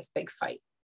morning was this big fight.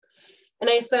 And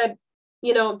I said,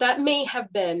 that may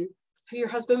have been who your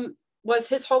husband was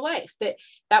his whole life,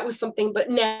 that was something, but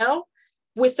now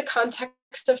with the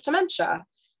context of dementia,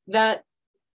 that,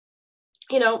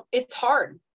 it's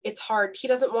hard. It's hard. He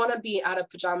doesn't want to be out of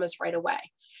pajamas right away.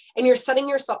 And you're setting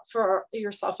yourself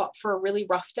up for a really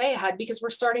rough day ahead because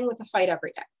we're starting with a fight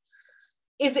every day.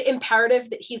 Is it imperative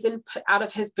that he's out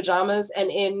of his pajamas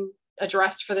and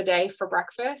dressed for the day for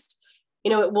breakfast?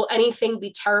 Will anything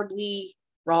be terribly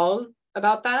wrong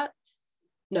about that?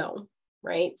 No,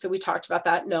 right? So we talked about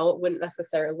that. No, it wouldn't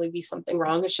necessarily be something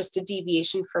wrong. It's just a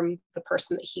deviation from the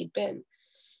person that he'd been.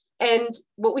 And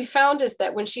what we found is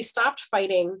that when she stopped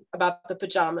fighting about the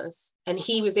pajamas and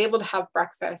he was able to have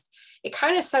breakfast, it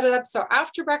kind of set it up. So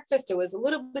after breakfast, it was a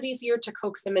little bit easier to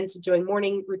coax him into doing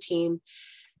morning routine.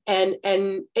 And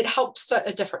it helps set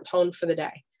a different tone for the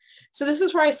day. So this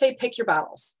is where I say, pick your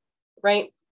battles,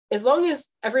 right? As long as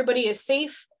everybody is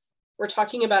safe, we're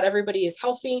talking about everybody is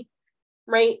healthy,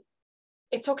 right?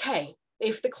 It's okay.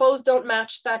 If the clothes don't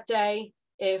match that day,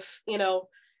 if,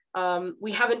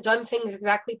 we haven't done things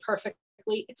exactly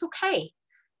perfectly, it's okay,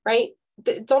 right?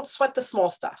 Don't sweat the small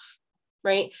stuff,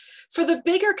 right? For the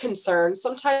bigger concerns,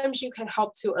 sometimes you can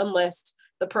help to enlist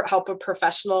the help of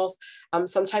professionals.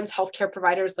 Sometimes healthcare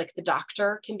providers like the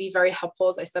doctor can be very helpful.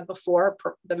 As I said before,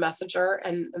 the messenger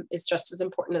and is just as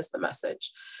important as the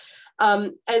message.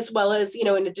 As well as,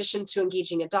 in addition to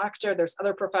engaging a doctor, there's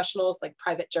other professionals like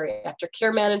private geriatric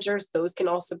care managers. Those can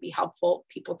also be helpful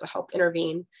people to help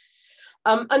intervene.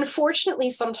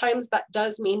 Unfortunately, sometimes that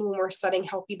does mean when we're setting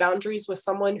healthy boundaries with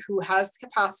someone who has the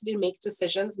capacity to make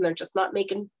decisions and they're just not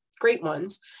making great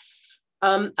ones.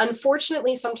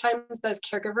 Unfortunately, sometimes as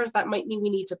caregivers, that might mean we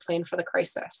need to plan for the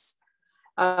crisis.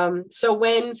 So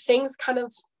when things kind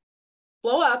of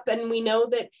blow up and we know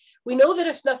that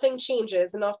if nothing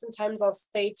changes, and oftentimes I'll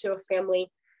say to a family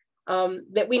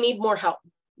that we need more help.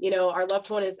 Our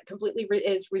loved one is completely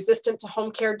resistant to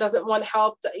home care, doesn't want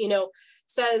help,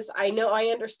 says, I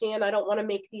understand, I don't want to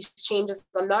make these changes.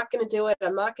 I'm not going to do it.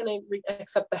 I'm not going to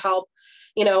accept the help,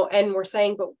 and we're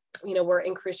saying, but, we're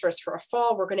increased risk for a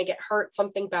fall. We're going to get hurt.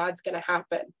 Something bad's going to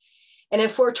happen. And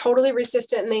if we're totally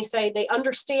resistant and they say they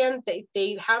understand,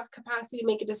 they have capacity to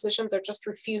make a decision, they're just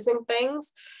refusing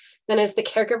things, then as the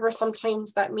caregiver,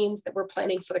 sometimes that means that we're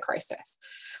planning for the crisis.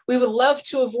 We would love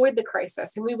to avoid the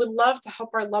crisis, and we would love to help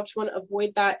our loved one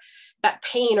avoid that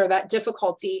pain or that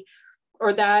difficulty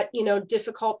or that,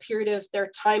 difficult period of their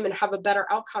time and have a better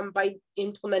outcome by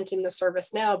implementing the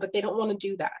service now, but they don't want to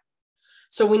do that.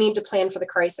 So we need to plan for the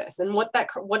crisis. And what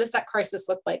does that crisis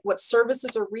look like? What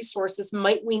services or resources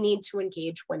might we need to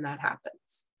engage when that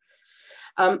happens?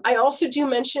 I also do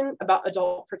mention about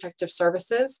Adult Protective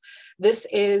Services. This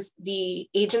is the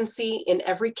agency in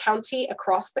every county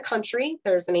across the country.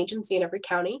 There's an agency in every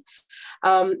county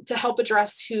to help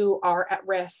address who are at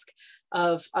risk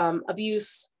of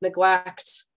abuse,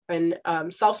 neglect, and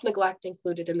self-neglect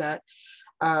included in that.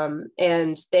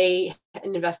 And they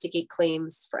investigate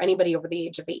claims for anybody over the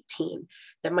age of 18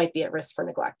 that might be at risk for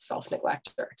neglect,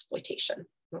 self-neglect, or exploitation.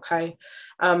 Okay.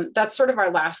 That's sort of our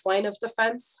last line of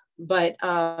defense, but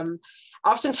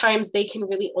oftentimes they can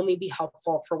really only be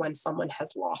helpful for when someone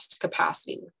has lost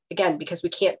capacity. Again, because we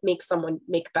can't make someone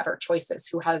make better choices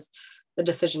who has the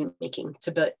decision making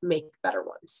to make better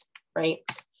ones, right?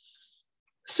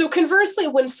 So conversely,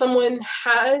 when someone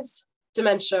has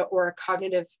dementia or a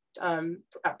cognitive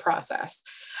process,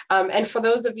 and for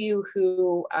those of you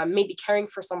who may be caring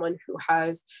for someone who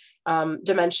has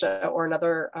dementia or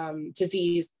another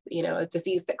disease, a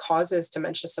disease that causes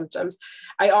dementia symptoms,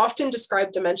 I often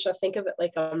describe dementia, think of it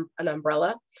like an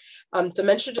umbrella.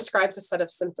 Dementia describes a set of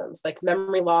symptoms like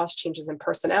memory loss, changes in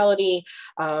personality,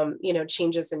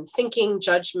 changes in thinking,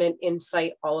 judgment,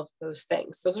 insight, all of those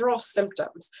things. Those are all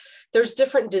symptoms. There's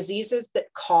different diseases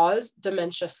that cause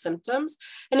dementia symptoms.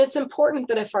 And it's important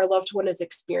that if our loved one is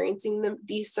experiencing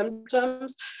these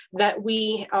symptoms, that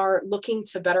we are looking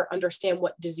to better understand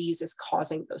what disease is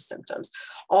causing those symptoms.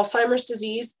 Alzheimer's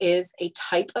disease is a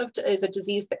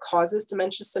disease that causes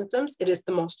dementia symptoms. It is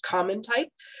the most common type,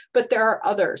 but there are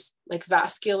others like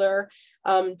vascular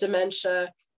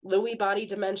dementia, Lewy body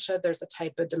dementia. There's a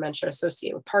type of dementia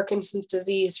associated with Parkinson's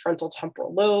disease, frontal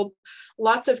temporal lobe,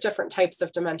 lots of different types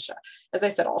of dementia. As I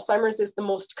said, Alzheimer's is the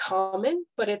most common,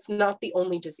 but it's not the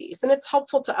only disease. And it's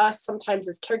helpful to us sometimes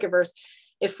as caregivers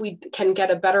if we can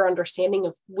get a better understanding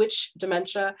of which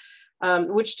dementia,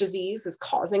 which disease is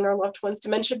causing our loved one's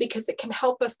dementia, because it can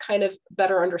help us kind of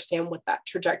better understand what that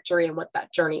trajectory and what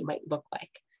that journey might look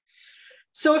like.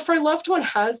 So if our loved one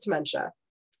has dementia,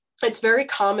 it's very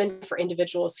common for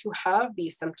individuals who have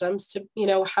these symptoms to,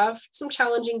 have some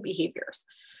challenging behaviors,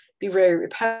 be very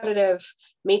repetitive,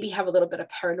 maybe have a little bit of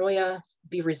paranoia,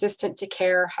 be resistant to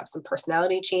care, have some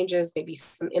personality changes, maybe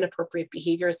some inappropriate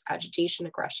behaviors, agitation,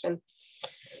 aggression.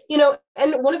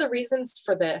 And one of the reasons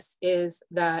for this is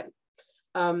that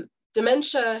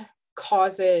dementia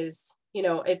causes,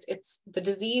 it's the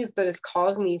disease that is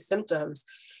causing these symptoms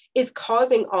is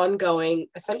causing ongoing,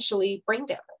 essentially, brain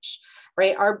damage.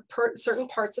 Right? Certain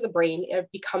parts of the brain are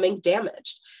becoming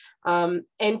damaged.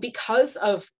 And because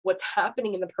of what's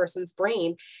happening in the person's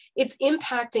brain, it's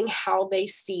impacting how they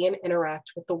see and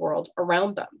interact with the world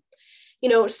around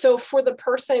them. So for the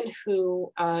person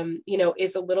who,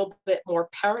 is a little bit more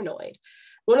paranoid,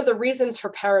 one of the reasons for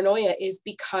paranoia is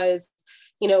because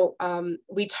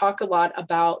we talk a lot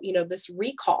about, this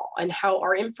recall and how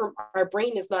our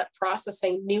brain is not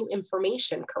processing new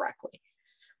information correctly.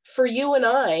 For you and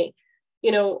I,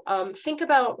 think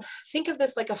of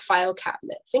this like a file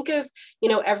cabinet. Think of,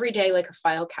 every day like a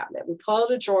file cabinet. We pull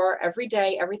out a drawer every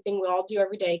day. Everything we all do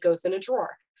every day goes in a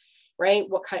drawer, right?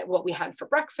 What we had for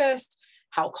breakfast,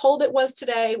 how cold it was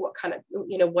today, what kind of,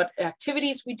 what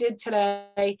activities we did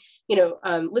today,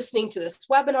 listening to this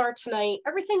webinar tonight.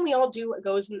 Everything we all do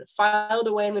goes filed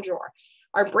away in the drawer.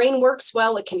 Our brain works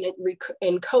well. It can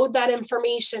encode that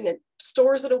information and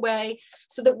stores it away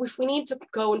so that if we need to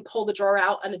go and pull the drawer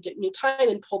out at a new time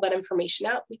and pull that information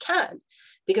out, we can,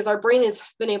 because our brain has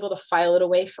been able to file it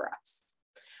away for us.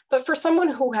 But for someone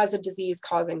who has a disease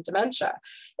causing dementia,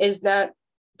 is that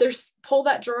pull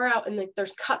that drawer out and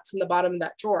there's cuts in the bottom of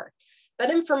that drawer. That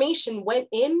information went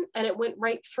in and it went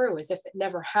right through as if it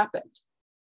never happened.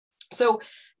 So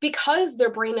because their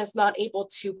brain is not able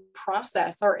to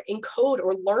process or encode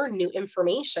or learn new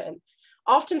information,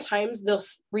 oftentimes they'll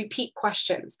repeat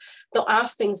questions. They'll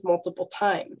ask things multiple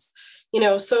times.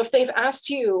 So if they've asked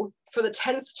you for the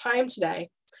 10th time today,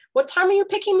 what time are you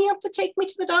picking me up to take me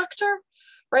to the doctor?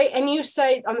 Right? And you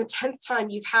say on the 10th time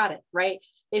you've had it, right?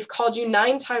 They've called you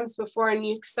 9 times before and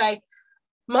you say,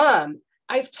 Mom,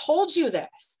 I've told you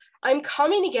this. I'm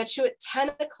coming to get you at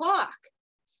 10 o'clock.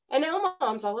 And now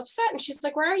Mom's all upset. And she's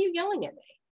like, why are you yelling at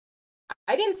me?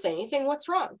 I didn't say anything. What's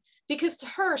wrong? Because to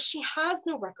her, she has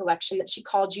no recollection that she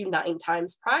called you 9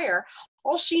 times prior.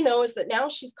 All she knows is that now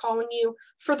she's calling you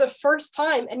for the first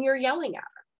time and you're yelling at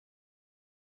her.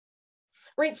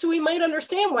 Right? So we might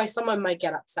understand why someone might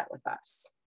get upset with us.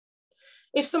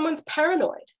 If someone's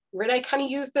paranoid, right? I kind of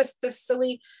use this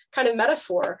silly kind of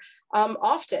metaphor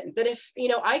often, that if,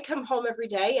 I come home every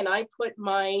day and I put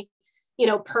my,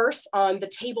 purse on the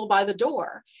table by the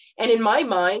door. And in my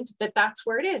mind, that's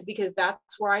where it is, because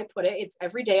that's where I put it. It's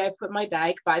every day I put my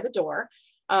bag by the door,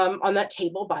 on that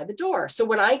table by the door. So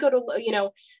when I go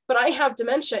to, but I have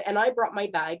dementia and I brought my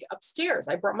bag upstairs.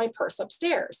 I brought my purse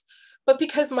upstairs. But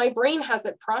because my brain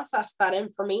hasn't processed that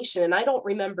information and I don't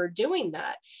remember doing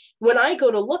that, when I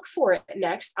go to look for it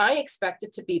next, I expect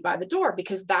it to be by the door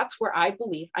because that's where I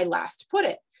believe I last put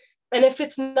it. And if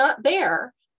it's not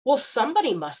there, well,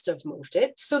 somebody must have moved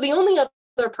it. So the only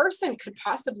other person could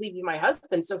possibly be my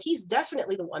husband. So he's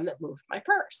definitely the one that moved my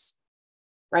purse,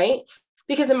 right?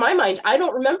 Because in my mind, I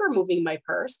don't remember moving my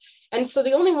purse. And so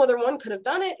the only other one could have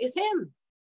done it is him.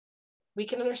 We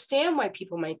can understand why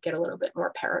people might get a little bit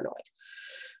more paranoid.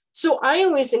 So I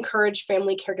always encourage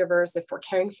family caregivers, if we're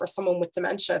caring for someone with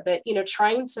dementia, that,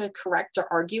 trying to correct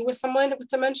or argue with someone with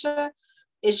dementia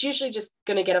is usually just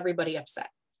going to get everybody upset,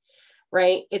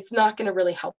 right? It's not going to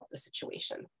really help the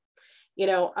situation.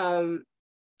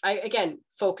 I, again,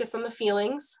 focus on the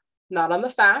feelings, not on the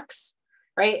facts,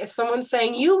 right? If someone's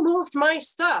saying, you moved my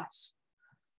stuff,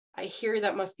 I hear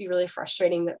that must be really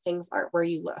frustrating that things aren't where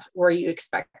you live, where you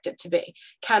expect it to be.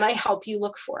 Can I help you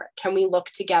look for it? Can we look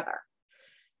together?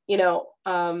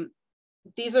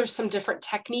 These are some different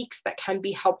techniques that can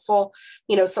be helpful.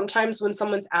 Sometimes when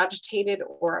someone's agitated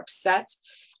or upset,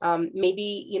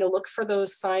 maybe, look for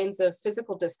those signs of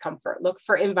physical discomfort, look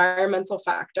for environmental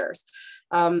factors,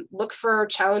 look for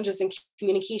challenges in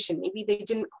communication. Maybe they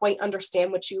didn't quite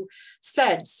understand what you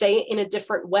said, say it in a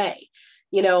different way.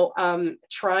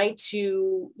 Try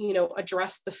to,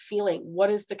 address the feeling. What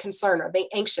is the concern? Are they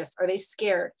anxious? Are they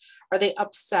scared? Are they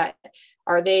upset?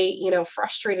 Are they,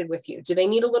 frustrated with you? Do they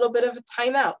need a little bit of a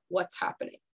timeout? What's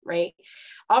happening, right?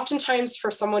 Oftentimes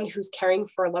for someone who's caring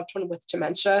for a loved one with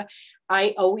dementia,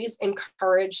 I always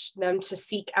encourage them to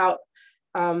seek out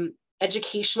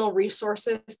educational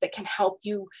resources that can help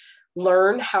you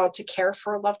learn how to care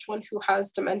for a loved one who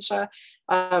has dementia.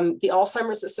 The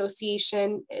Alzheimer's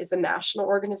Association is a national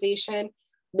organization.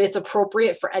 It's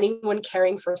appropriate for anyone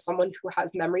caring for someone who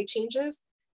has memory changes.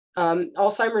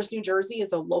 Alzheimer's New Jersey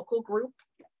is a local group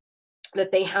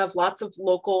that they have lots of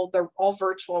local, they're all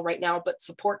virtual right now, but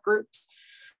support groups,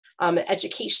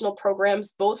 educational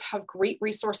programs, both have great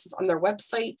resources on their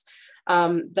website.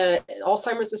 The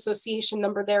Alzheimer's Association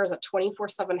number there is a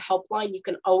 24/7 helpline. You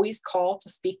can always call to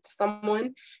speak to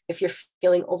someone if you're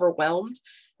feeling overwhelmed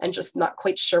and just not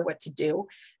quite sure what to do.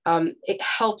 It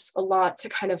helps a lot to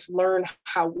kind of learn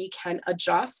how we can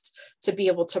adjust to be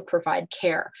able to provide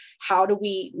care. How do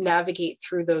we navigate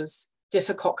through those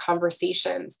difficult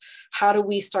conversations? How do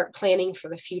we start planning for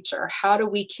the future? How do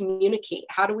we communicate?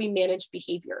 How do we manage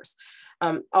behaviors?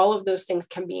 All of those things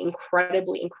can be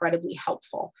incredibly, incredibly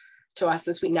helpful to us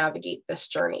as we navigate this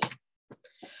journey.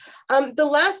 The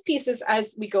last piece is,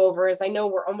 as we go over, is I know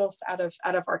we're almost out of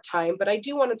our time, but I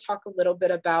do want to talk a little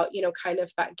bit about, kind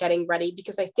of that getting ready,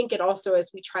 because I think it also,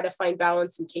 as we try to find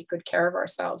balance and take good care of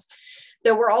ourselves,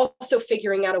 that we're also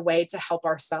figuring out a way to help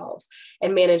ourselves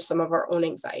and manage some of our own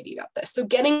anxiety about this. So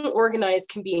getting organized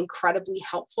can be incredibly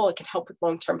helpful. It can help with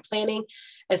long-term planning,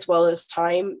 as well as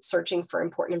time searching for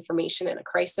important information in a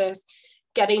crisis.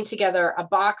 Getting together a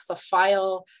box, a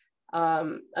file,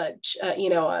 a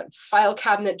file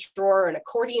cabinet drawer, an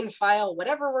accordion file,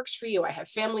 whatever works for you. I have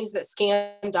families that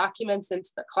scan documents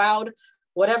into the cloud,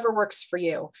 whatever works for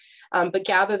you. But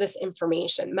gather this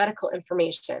information, medical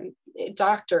information,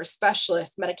 doctors,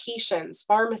 specialists, medications,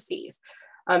 pharmacies,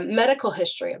 medical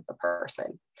history of the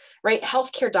person, right?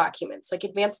 Healthcare documents like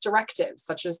advanced directives,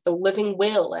 such as the living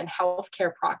will and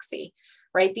healthcare proxy,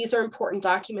 right? These are important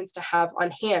documents to have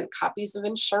on hand, copies of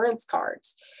insurance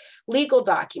cards, legal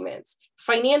documents,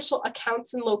 financial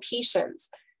accounts and locations.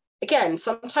 Again,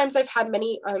 sometimes I've had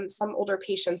some older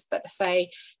patients that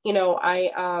say, I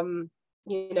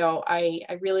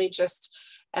really just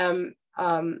am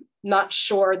not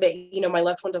sure that, my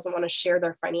loved one doesn't want to share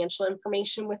their financial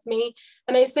information with me.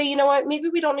 And I say, maybe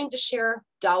we don't need to share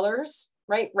dollars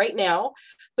right now,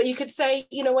 but you could say,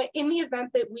 in the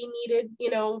event that we needed,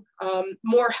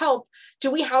 more help,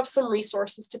 do we have some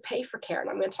resources to pay for care? And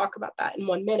I'm going to talk about that in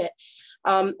 1 minute.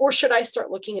 Or should I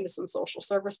start looking into some social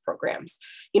service programs?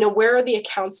 Where are the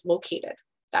accounts located?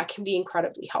 that can be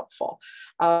incredibly helpful.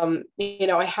 I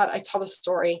tell the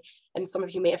story, and some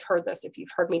of you may have heard this if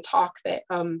you've heard me talk, that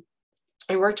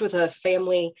I worked with a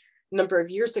family a number of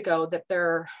years ago that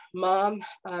their mom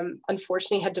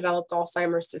unfortunately had developed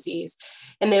Alzheimer's disease,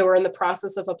 and they were in the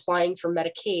process of applying for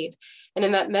Medicaid. And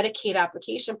in that Medicaid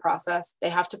application process, they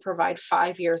have to provide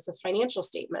 5 years of financial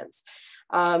statements.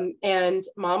 And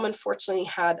mom unfortunately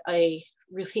had a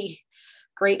really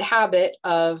great habit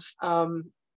of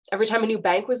every time a new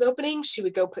bank was opening, she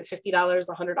would go put $50,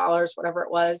 $100, whatever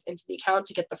it was, into the account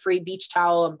to get the free beach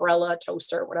towel, umbrella,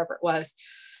 toaster, whatever it was.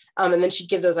 And then she'd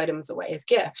give those items away as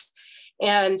gifts.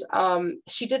 And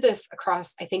she did this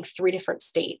across, I think, 3 different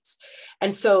states.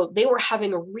 And so they were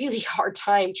having a really hard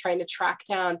time trying to track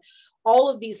down all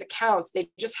of these accounts. They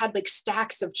just had like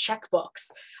stacks of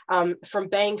checkbooks from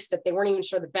banks that they weren't even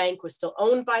sure the bank was still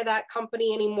owned by that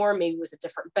company anymore. Maybe it was a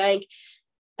different bank.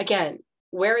 Again,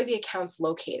 where are the accounts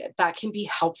located? That can be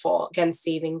helpful, again,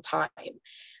 saving time.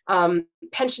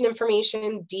 Pension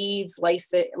information, deeds,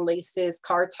 leases,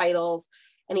 car titles,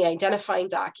 any identifying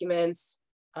documents,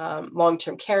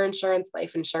 long-term care insurance,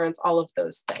 life insurance, all of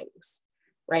those things,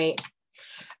 right?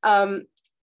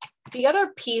 The other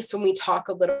piece when we talk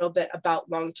a little bit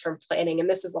about long-term planning, and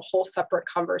this is a whole separate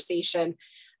conversation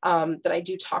that I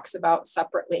do talks about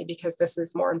separately because this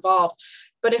is more involved.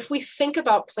 But if we think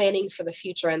about planning for the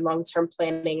future and long-term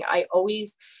planning, I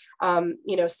always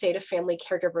say to family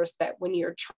caregivers that when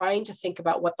you're trying to think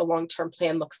about what the long-term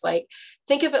plan looks like,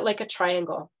 think of it like a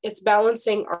triangle. It's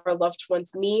balancing our loved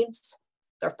ones' needs,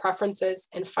 their preferences,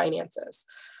 and finances.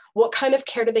 What kind of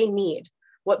care do they need?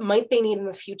 What might they need in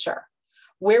the future?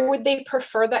 Where would they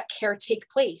prefer that care take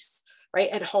place? Right,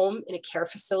 at home, in a care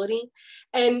facility?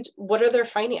 And what are their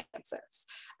finances?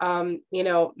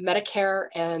 Medicare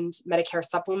and Medicare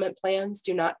supplement plans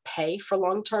do not pay for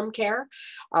long-term care.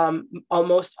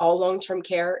 Almost all long-term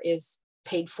care is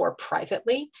paid for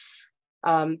privately,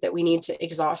 that we need to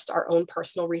exhaust our own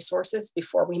personal resources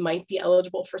before we might be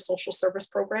eligible for social service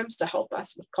programs to help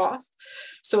us with costs.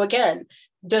 So again,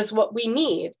 does what we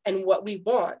need and what we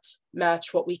want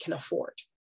match what we can afford?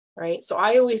 Right. So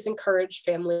I always encourage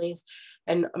families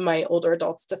and my older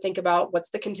adults to think about what's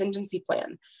the contingency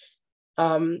plan?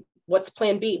 What's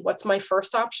plan B? What's my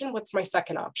first option? What's my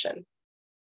second option?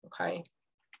 Okay.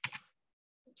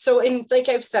 So like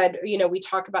I've said, we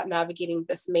talk about navigating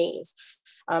this maze.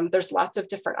 There's lots of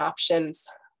different options.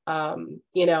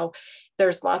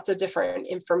 There's lots of different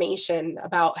information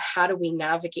about how do we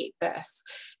navigate this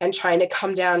and trying to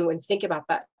come down when think about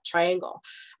that triangle.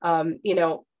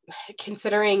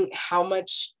 Considering how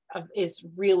much is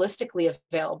realistically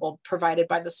available provided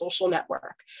by the social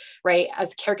network, right?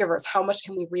 As caregivers, how much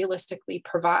can we realistically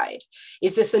provide?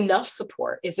 Is this enough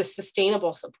support? Is this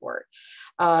sustainable support?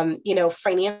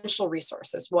 Financial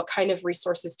resources, what kind of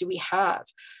resources do we have?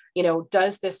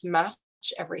 Does this match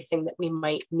everything that we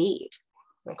might need?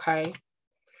 Okay.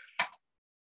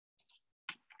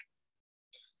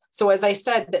 So as I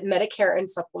said, that Medicare and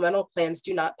supplemental plans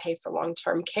do not pay for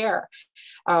long-term care.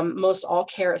 Most all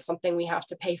care is something we have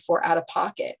to pay for out of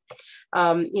pocket.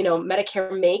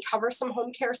 Medicare may cover some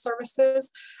home care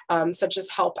services, such as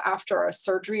help after a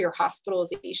surgery or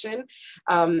hospitalization.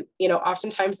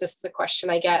 Oftentimes this is the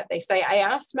question I get. They say, I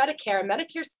asked Medicare, and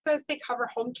Medicare says they cover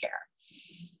home care.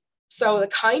 So the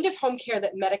kind of home care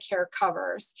that Medicare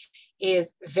covers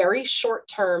is very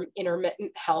short-term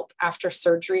intermittent help after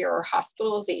surgery or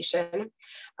hospitalization,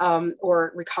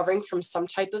 or recovering from some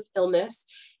type of illness.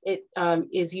 It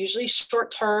is usually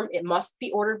short-term. It must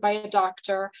be ordered by a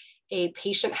doctor. A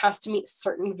patient has to meet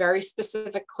certain very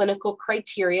specific clinical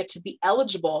criteria to be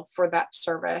eligible for that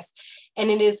service.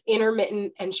 And it is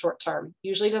intermittent and short-term.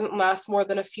 Usually doesn't last more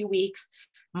than a few weeks.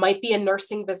 Might be a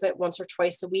nursing visit once or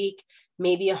twice a week,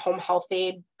 maybe a home health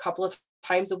aide a couple of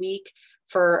times a week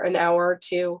for an hour or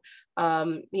two,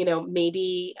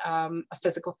 maybe a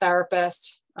physical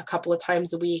therapist a couple of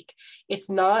times a week. It's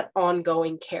not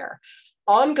ongoing care.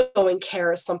 Ongoing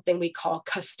care is something we call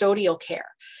custodial care.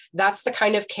 That's the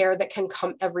kind of care that can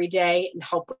come every day and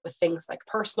help with things like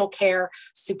personal care,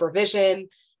 supervision,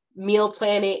 meal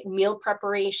planning, meal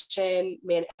preparation,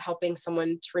 helping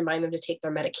someone to remind them to take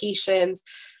their medications.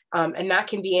 And that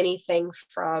can be anything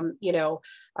from,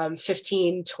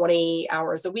 15, 20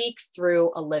 hours a week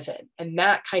through a live-in. And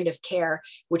that kind of care,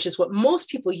 which is what most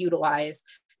people utilize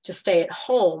to stay at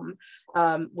home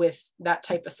with that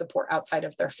type of support outside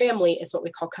of their family, is what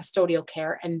we call custodial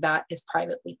care. And that is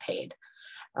privately paid,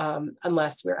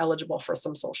 unless we're eligible for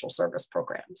some social service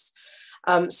programs.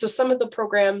 So some of the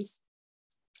programs,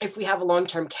 if we have a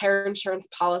long-term care insurance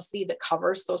policy that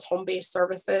covers those home-based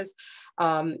services,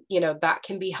 That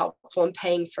can be helpful in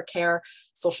paying for care.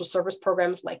 Social service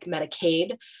programs like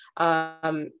Medicaid.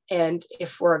 And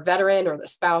if we're a veteran or the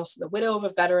spouse, the widow of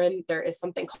a veteran, there is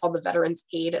something called the Veterans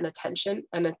Aid and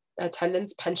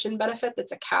Attendance Pension Benefit.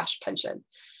 That's a cash pension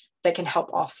that can help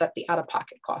offset the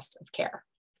out-of-pocket cost of care.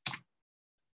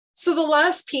 So the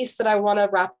last piece that I want to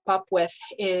wrap up with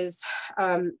is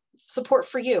support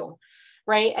for you,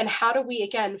 right? And how do we,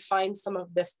 again, find some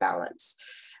of this balance?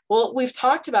 Well, we've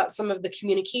talked about some of the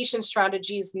communication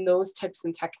strategies and those tips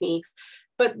and techniques,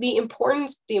 but the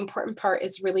important part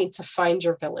is really to find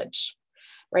your village,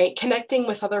 right? Connecting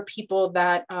with other people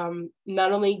that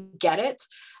not only get it,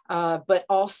 but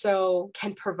also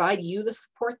can provide you the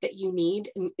support that you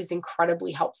need and is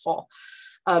incredibly helpful.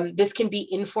 This can be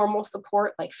informal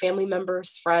support like family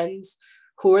members, friends.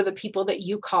 Who are the people that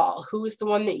you call? Who is the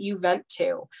one that you vent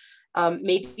to?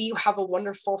 Maybe you have a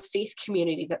wonderful faith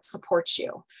community that supports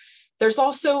you. There's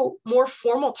also more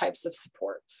formal types of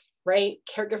supports, right?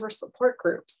 Caregiver support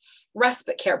groups,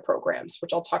 respite care programs,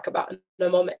 which I'll talk about in a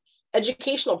moment,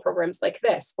 educational programs like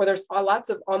this, where there's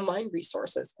lots of online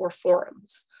resources or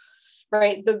forums,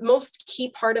 right? The most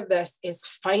key part of this is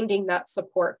finding that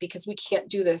support, because we can't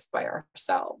do this by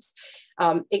ourselves.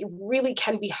 It really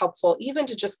can be helpful even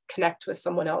to just connect with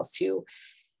someone else who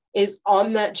is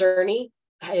on that journey,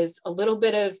 has a little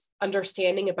bit of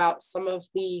understanding about some of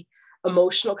the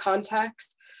emotional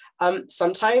context.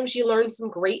 Sometimes you learn some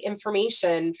great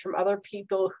information from other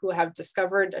people who have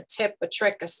discovered a tip, a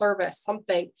trick, a service,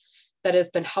 something that has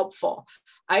been helpful.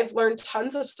 I've learned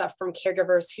tons of stuff from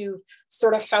caregivers who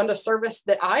sort of found a service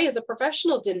that I, as a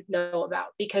professional, didn't know about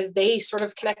because they sort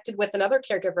of connected with another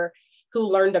caregiver who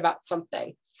learned about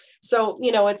something. So,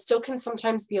 it still can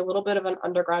sometimes be a little bit of an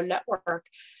underground network,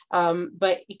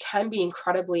 but it can be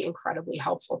incredibly, incredibly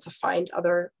helpful to find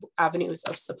other avenues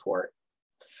of support.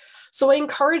 So I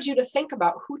encourage you to think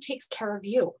about who takes care of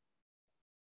you,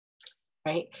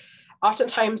 right?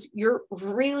 Oftentimes you're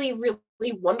really,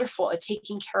 really wonderful at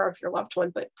taking care of your loved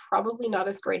one, but probably not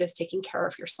as great as taking care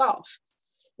of yourself.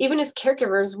 Even as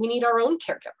caregivers, we need our own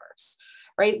caregivers,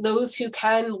 right? Those who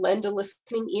can lend a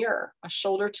listening ear, a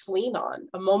shoulder to lean on,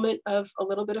 a moment of a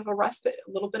little bit of a respite,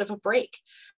 a little bit of a break,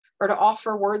 or to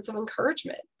offer words of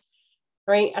encouragement,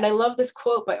 right? And I love this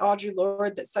quote by Audre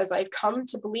Lorde that says, "I've come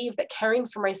to believe that caring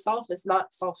for myself is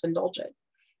not self-indulgent.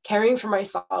 Caring for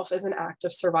myself is an act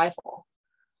of survival."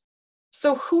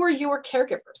 So who are your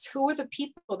caregivers? Who are the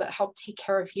people that help take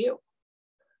care of you,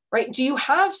 right? Do you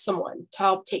have someone to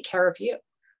help take care of you?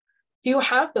 Do you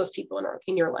have those people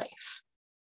in your life?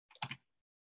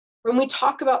 When we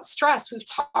talk about stress, we've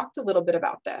talked a little bit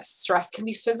about this. Stress can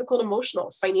be physical and emotional,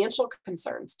 financial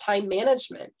concerns, time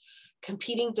management,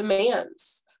 competing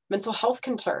demands, mental health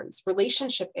concerns,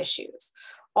 relationship issues.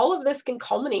 All of this can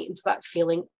culminate into that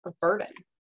feeling of burden.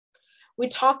 We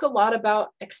talk a lot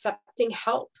about accepting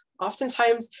help.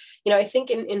 Oftentimes, I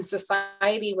think in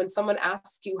society, when someone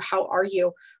asks you, "How are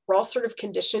you?" we're all sort of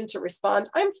conditioned to respond,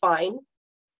 "I'm fine."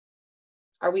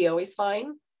 Are we always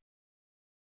fine?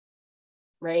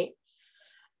 Right?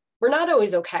 We're not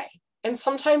always okay. And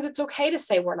sometimes it's okay to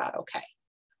say we're not okay.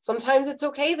 Sometimes it's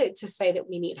okay to say that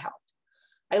we need help.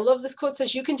 I love this quote,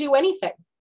 says, "You can do anything,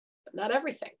 but not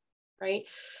everything," right?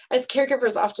 As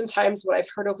caregivers, oftentimes what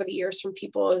I've heard over the years from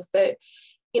people is that,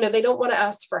 they don't want to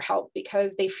ask for help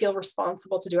because they feel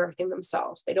responsible to do everything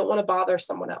themselves. They don't want to bother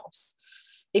someone else.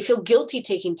 They feel guilty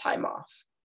taking time off.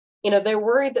 They're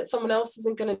worried that someone else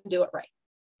isn't going to do it right,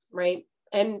 right?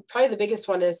 And probably the biggest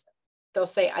one is they'll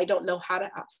say, "I don't know how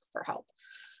to ask for help."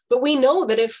 But we know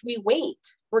that if we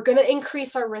wait, we're going to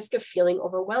increase our risk of feeling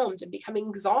overwhelmed and becoming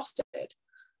exhausted to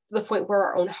the point where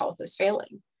our own health is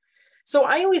failing. So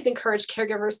I always encourage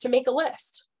caregivers to make a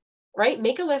list, right?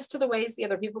 Make a list of the ways the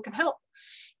other people can help.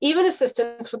 Even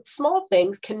assistance with small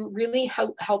things can really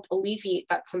help alleviate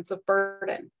that sense of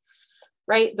burden,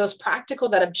 right? Those practical,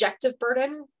 that objective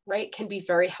burden, right, can be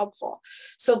very helpful.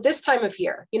 So this time of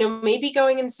year, maybe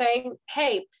going and saying,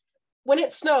 "Hey, when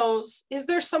it snows, is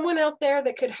there someone out there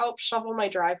that could help shovel my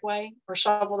driveway or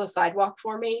shovel the sidewalk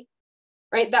for me?"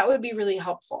 Right? That would be really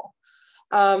helpful.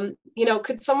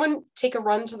 Could someone take a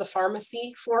run to the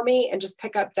pharmacy for me and just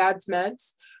pick up dad's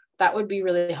meds? That would be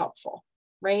really helpful,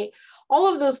 right? All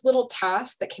of those little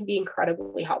tasks that can be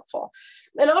incredibly helpful.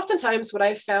 And oftentimes what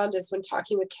I've found is when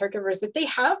talking with caregivers that they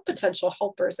have potential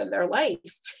helpers in their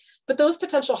life, but those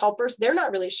potential helpers, they're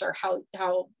not really sure how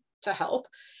to help.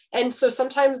 And so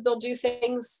sometimes they'll do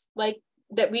things like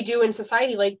that we do in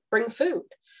society, like bring food,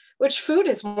 which food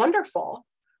is wonderful,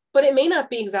 but it may not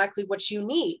be exactly what you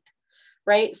need.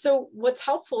 right? So what's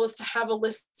helpful is to have a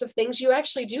list of things you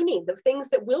actually do need, the things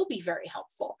that will be very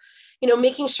helpful,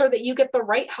 making sure that you get the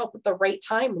right help at the right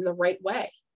time in the right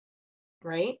way,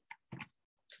 right?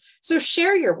 So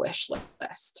share your wish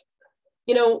list.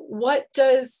 What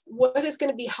is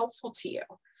going to be helpful to you?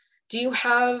 Do you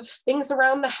have things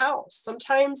around the house?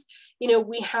 Sometimes,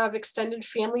 we have extended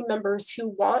family members who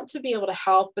want to be able to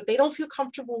help, but they don't feel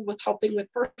comfortable with helping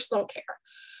with personal care.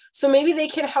 So maybe they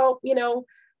can help,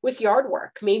 with yard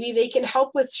work. Maybe they can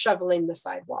help with shoveling the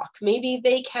sidewalk. Maybe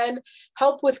they can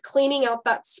help with cleaning out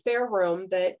that spare room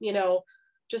that,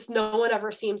 just no one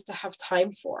ever seems to have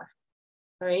time for,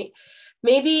 right?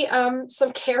 Maybe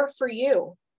some care for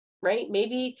you, right?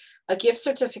 Maybe a gift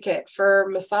certificate for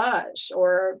massage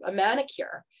or a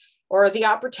manicure, or the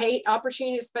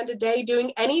opportunity to spend a day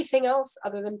doing anything else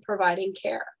other than providing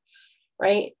care,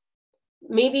 right?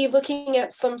 Maybe looking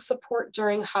at some support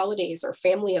during holidays or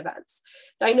family events.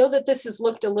 I know that this has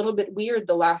looked a little bit weird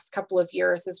the last couple of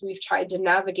years as we've tried to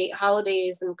navigate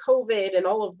holidays and COVID and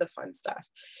all of the fun stuff.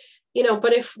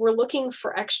 But if we're looking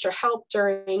for extra help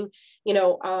during,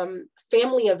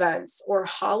 family events or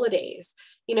holidays,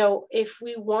 if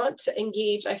we want to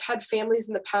engage, I've had families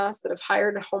in the past that have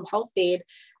hired a home health aide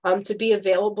to be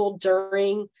available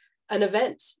during an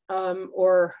event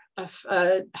or a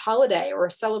holiday or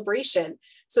a celebration,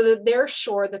 so that they're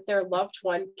sure that their loved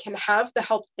one can have the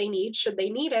help they need should they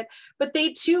need it, but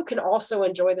they too can also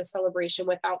enjoy the celebration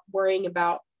without worrying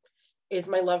about, is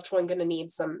my loved one going to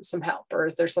need some help, or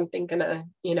is there something going to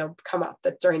come up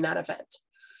that during that event,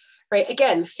 right?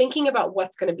 Again, thinking about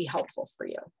what's going to be helpful for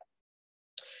you.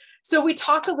 So we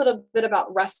talk a little bit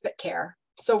about respite care.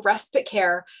 So respite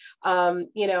care, and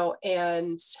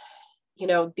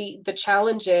the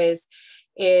challenges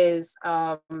is,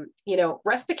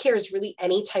 respite care is really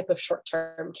any type of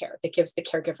short-term care that gives the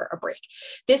caregiver a break.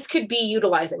 This could be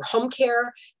utilizing home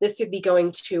care. This could be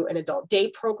going to an adult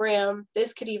day program.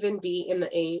 This could even be in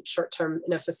a short-term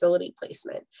in a facility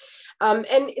placement.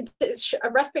 And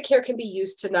respite care can be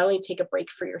used to not only take a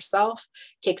break for yourself,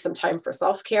 take some time for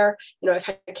self-care. I've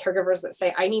had caregivers that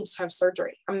say, I need to have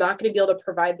surgery. I'm not going to be able to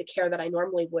provide the care that I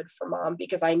normally would for mom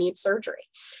because I need surgery.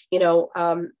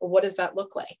 What does that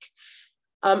look like?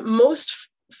 Most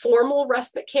formal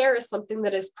respite care is something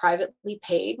that is privately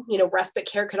paid. Respite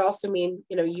care could also mean,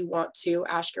 you want to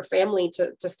ask your family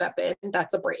to step in.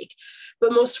 That's a break.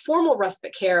 But most formal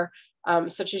respite care,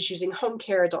 such as using home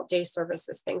care, adult day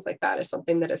services, things like that, is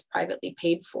something that is privately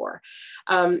paid for.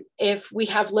 If we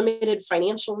have limited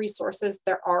financial resources,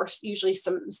 there are usually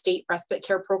some state respite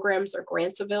care programs or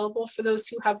grants available for those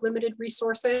who have limited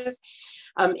resources.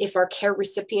 If our care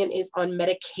recipient is on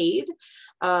Medicaid,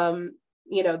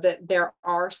 that there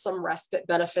are some respite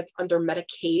benefits under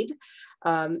Medicaid.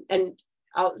 And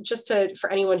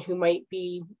for anyone who might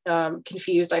be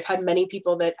confused, I've had many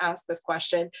people that ask this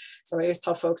question. So I always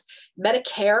tell folks,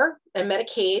 Medicare and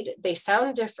Medicaid, they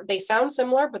sound different. They sound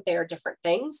similar, but they are different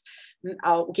things.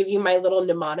 I'll give you my little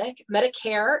mnemonic.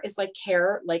 Medicare is like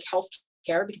care, like health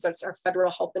care, because that's our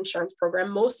federal health insurance program,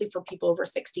 mostly for people over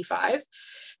 65.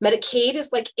 Medicaid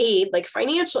is like aid, like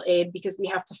financial aid, because we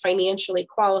have to financially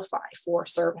qualify for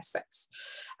services.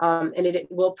 And it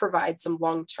will provide some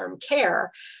long-term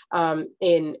care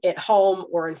at home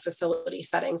or in facility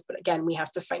settings. But again, we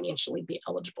have to financially be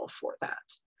eligible for that.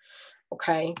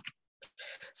 Okay.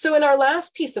 So in our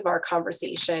last piece of our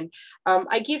conversation,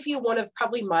 I give you one of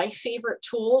probably my favorite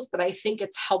tools that I think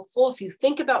it's helpful if you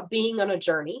think about being on a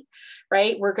journey,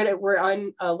 right? We're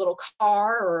on a little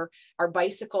car or our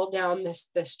bicycle down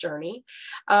this journey.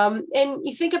 And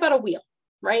you think about a wheel,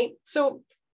 right? So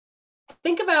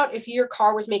think about if your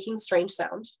car was making strange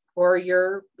sound or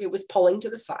it was pulling to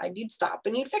the side, you'd stop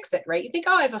and you'd fix it, right? You think,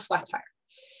 oh, I have a flat tire.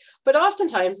 But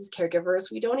oftentimes as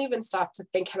caregivers, we don't even stop to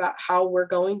think about how we're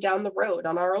going down the road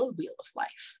on our own wheel of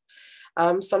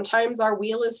life. Sometimes our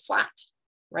wheel is flat,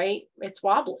 right? It's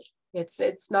wobbly.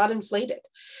 It's not inflated.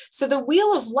 So the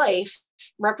wheel of life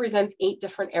represents 8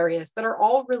 different areas that are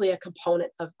all really a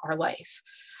component of our life: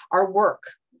 our work,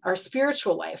 our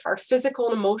spiritual life, our physical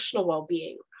and emotional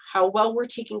well-being, how well we're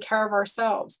taking care of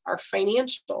ourselves, our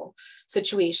financial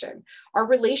situation, our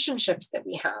relationships that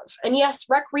we have, and yes,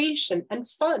 recreation and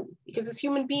fun, because as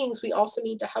human beings, we also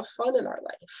need to have fun in our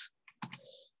life.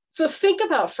 So think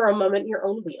about for a moment your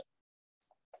own wheel.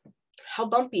 How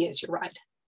bumpy is your ride?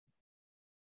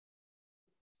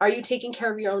 Are you taking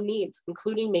care of your own needs,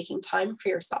 including making time for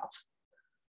yourself?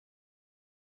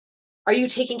 Are you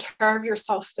taking care of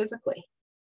yourself physically?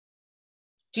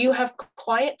 Do you have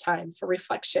quiet time for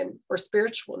reflection or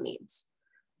spiritual needs?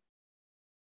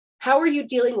 How are you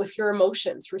dealing with your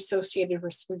emotions associated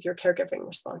with your caregiving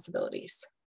responsibilities?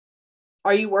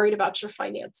 Are you worried about your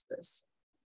finances?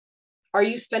 Are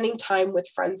you spending time with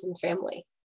friends and family?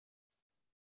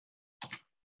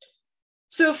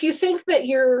 So if you think that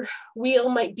your wheel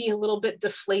might be a little bit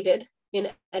deflated in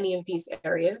any of these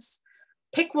areas,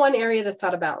 pick one area that's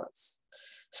out of balance.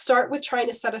 Start with trying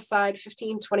to set aside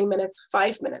 15, 20 minutes,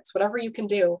 5 minutes, whatever you can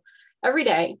do every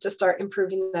day to start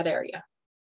improving that area.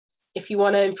 If you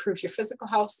want to improve your physical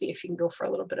health, see if you can go for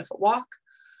a little bit of a walk.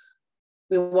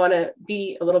 We want to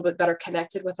be a little bit better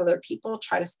connected with other people,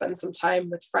 try to spend some time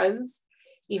with friends,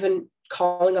 even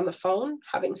calling on the phone,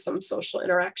 having some social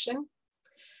interaction.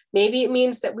 Maybe it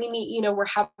means that we need, we're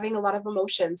having a lot of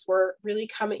emotions. We're really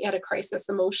coming at a crisis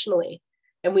emotionally,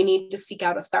 and we need to seek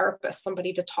out a therapist,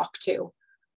 somebody to talk to.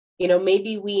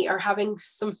 Maybe we are having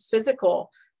some physical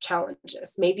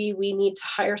challenges. Maybe we need to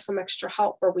hire some extra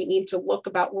help, or we need to look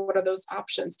about what are those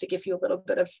options to give you a little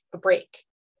bit of a break.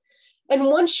 And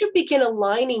once you begin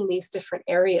aligning these different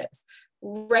areas,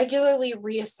 regularly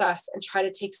reassess and try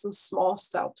to take some small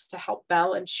steps to help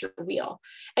balance your wheel,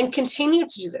 and continue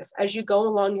to do this as you go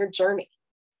along your journey,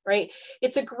 right?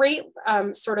 It's a great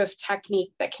sort of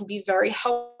technique that can be very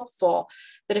helpful,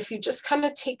 that if you just kind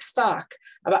of take stock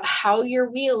about how your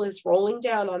wheel is rolling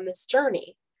down on this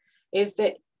journey, is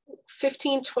that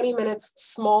 15, 20 minutes,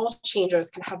 small changes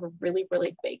can have a really,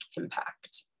 really big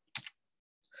impact.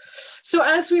 So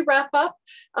as we wrap up,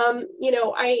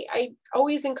 I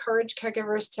always encourage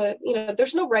caregivers to,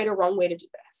 there's no right or wrong way to do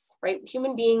this, right?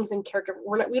 Human beings and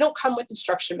caregivers, we don't come with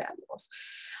instruction manuals.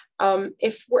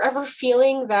 If we're ever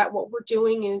feeling that what we're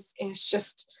doing is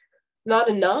just not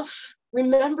enough,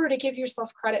 remember to give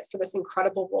yourself credit for this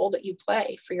incredible role that you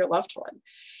play for your loved one.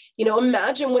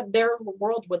 Imagine what their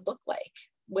world would look like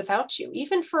without you,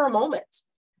 even for a moment,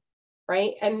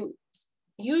 right? And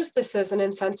use this as an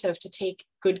incentive to take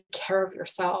good care of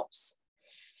yourselves.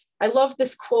 I love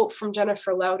this quote from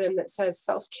Jennifer Loudon that says,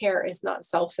 self-care is not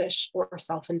selfish or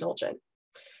self-indulgent.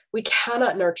 We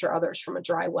cannot nurture others from a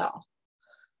dry well.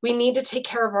 We need to take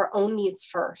care of our own needs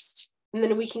first, and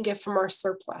then we can give from our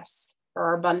surplus or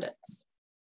our abundance.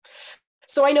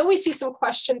 So I know we see some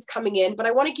questions coming in, but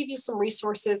I want to give you some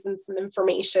resources and some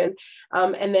information,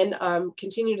 and then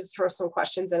continue to throw some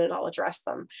questions in and I'll address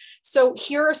them. So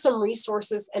here are some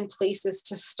resources and places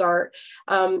to start.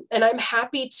 And I'm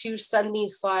happy to send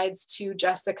these slides to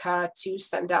Jessica to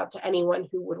send out to anyone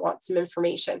who would want some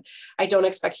information. I don't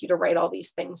expect you to write all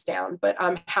these things down, but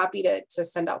I'm happy to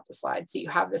send out the slides so you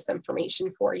have this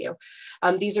information for you.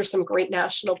 These are some great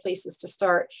national places to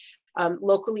start.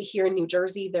 Locally here in New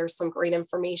Jersey, there's some great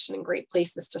information and great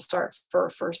places to start for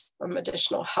some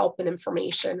additional help and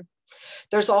information.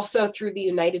 There's also through the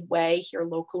United Way here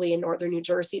locally in Northern New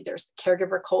Jersey, there's the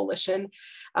Caregiver Coalition.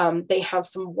 They have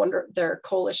their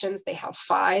coalitions, they have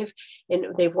 5,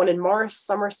 and they've one in Morris,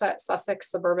 Somerset,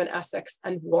 Sussex, Suburban Essex,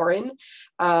 and Warren.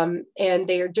 And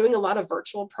they are doing a lot of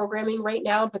virtual programming right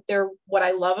now, but what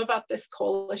I love about this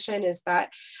coalition is that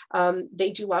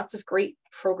they do lots of great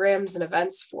programs and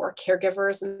events for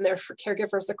caregivers, and they're for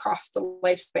caregivers across the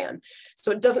lifespan. So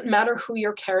it doesn't matter who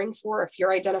you're caring for, if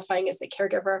you're identifying as a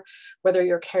caregiver, whether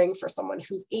you're caring for someone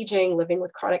who's aging, living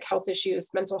with chronic health issues,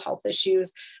 mental health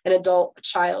issues, an adult, a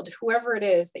child, whoever it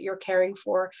is that you're caring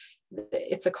for,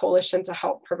 it's a coalition to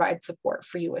help provide support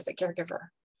for you as a caregiver.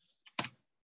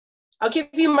 I'll give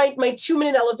you my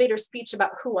 2-minute elevator speech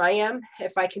about who I am,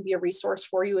 if I can be a resource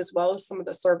for you, as well as some of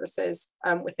the services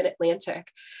within Atlantic.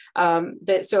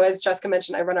 So as Jessica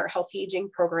mentioned, I run our Healthy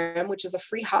Aging program, which is a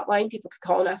free hotline. People could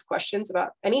call and ask questions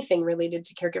about anything related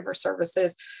to caregiver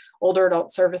services, older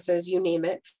adult services, you name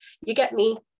it. You get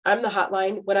me. I'm the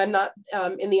hotline. When I'm not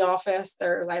in the office,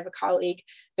 I have a colleague,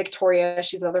 Victoria.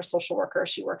 She's another social worker.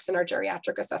 She works in our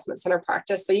geriatric assessment center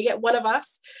practice. So you get one of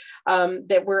us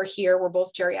that we're here. We're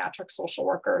both geriatric social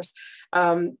workers.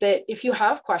 That if you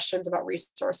have questions about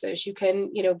resources, you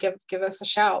can, give us a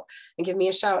shout and give me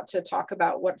a shout to talk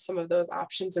about what some of those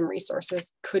options and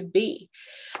resources could be.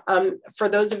 For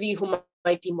those of you who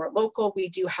might be more local, we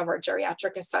do have our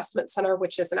geriatric assessment center,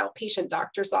 which is an outpatient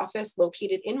doctor's office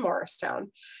located in Morristown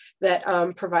that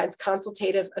provides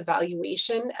consultative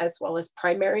evaluation as well as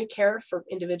primary care for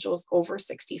individuals over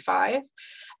 65.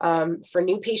 For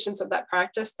new patients of that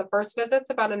practice, the first visit's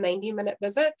about a 90-minute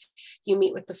visit. You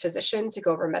meet with the physician to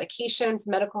go over medications,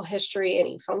 medical history,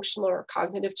 any functional or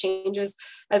cognitive changes,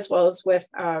 as well as with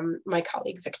my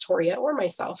colleague Victoria or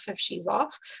myself if she's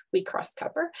off. We cross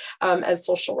cover as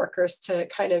social workers to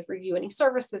kind of review any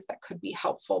services that could be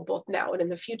helpful both now and in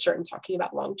the future in talking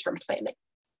about long-term planning.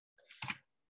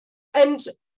 And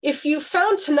If you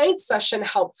found tonight's session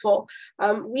helpful,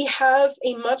 we have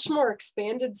a much more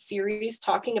expanded series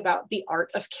talking about the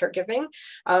art of caregiving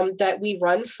that we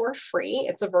run for free.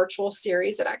 It's a virtual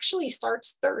series. It actually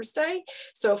starts Thursday.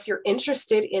 So if you're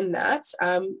interested in that,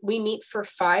 we meet for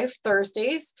 5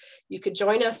 Thursdays. You could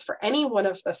join us for any one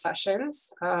of the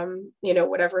sessions,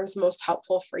 whatever is most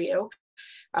helpful for you.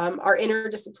 Our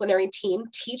interdisciplinary team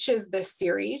teaches this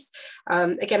series.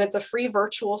 Again, it's a free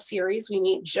virtual series. We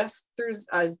meet just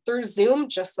through Zoom,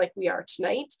 just like we are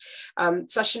tonight.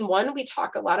 Session 1, we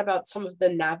talk a lot about some of the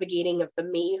navigating of the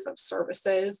maze of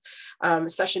services.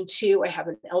 Session 2, I have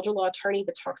an elder law attorney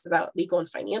that talks about legal and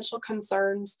financial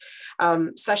concerns.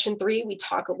 Session 3, we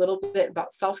talk a little bit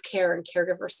about self-care and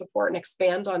caregiver support and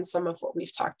expand on some of what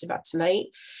we've talked about tonight.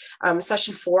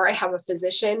 Session 4, I have a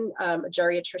physician, a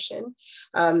geriatrician,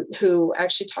 who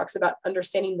actually talks about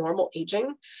understanding normal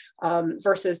aging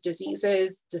versus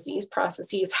diseases, disease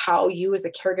processes, how you as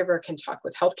a caregiver can talk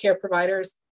with healthcare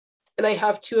providers. And I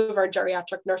have 2 of our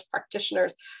geriatric nurse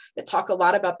practitioners that talk a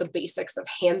lot about the basics of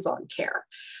hands-on care.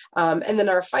 And then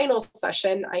our final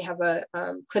session, I have a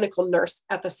clinical nurse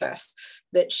ethicist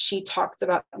that she talks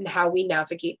about how we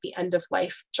navigate the end of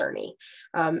life journey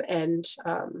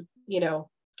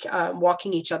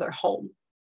walking each other home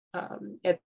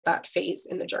at that phase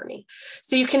in the journey.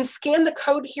 So you can scan the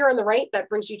code here on the right that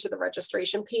brings you to the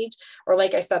registration page, or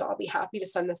like I said, I'll be happy to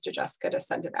send this to Jessica to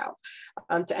send it out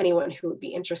to anyone who would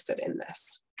be interested in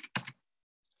this.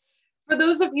 For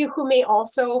those of you who may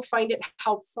also find it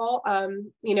helpful,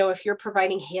 if you're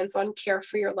providing hands-on care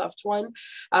for your loved one,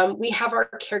 we have our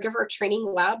caregiver training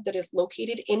lab that is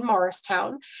located in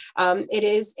Morristown. It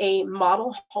is a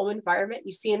model home environment.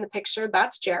 You see in the picture,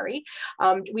 that's Jerry.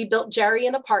 We built Jerry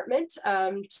an apartment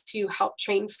to help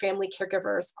train family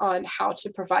caregivers on how to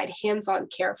provide hands-on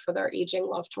care for their aging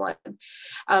loved one.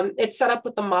 It's set up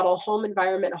with a model home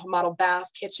environment, a model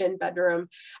bath, kitchen, bedroom,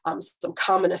 some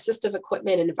common assistive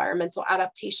equipment and environmental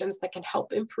adaptations that can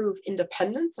help improve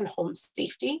independence and home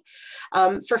safety.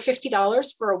 For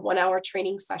 $50 for a 1-hour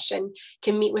training session,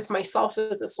 can meet with myself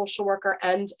as a social worker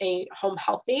and a home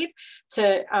health aide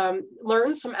to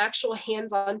learn some actual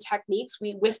hands-on techniques.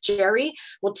 We, with Jerry,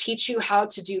 will teach you how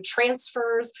to do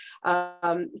transfers,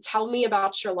 tell me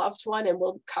about your loved one, and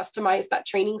we'll customize that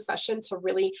training session to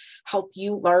really help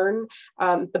you learn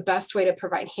the best way to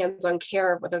provide hands-on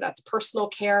care, whether that's personal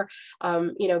care,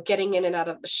 getting in and out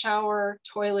of the shower,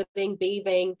 toileting,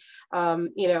 bathing,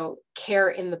 care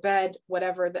in the bed,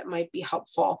 whatever that might be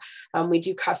helpful. We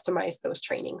do customize those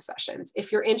training sessions.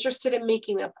 If you're interested in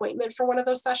making an appointment for one of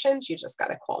those sessions, you just got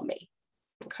to call me.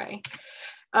 Okay.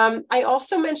 I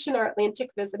also mentioned our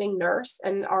Atlantic Visiting Nurse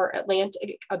and our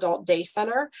Atlantic Adult Day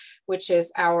Center, which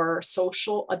is our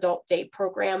social adult day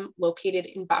program located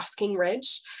in Basking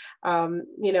Ridge.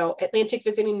 Atlantic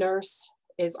Visiting Nurse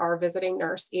is our visiting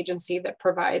nurse agency that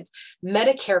provides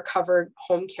Medicare covered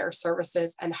home care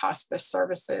services and hospice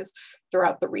services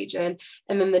throughout the region.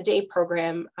 And then the day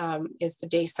program is the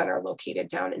day center located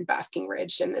down in Basking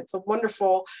Ridge. And it's a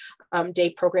wonderful day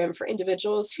program for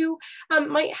individuals who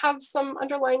might have some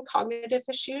underlying cognitive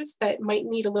issues that might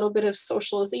need a little bit of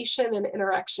socialization and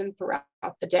interaction throughout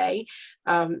the day,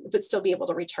 but still be able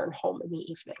to return home in the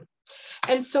evening.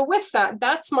 And so with that,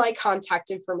 that's my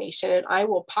contact information, and I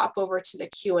will pop over to the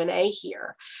Q&A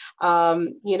here,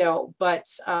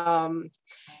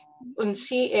 and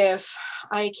see if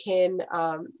I can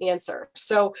answer.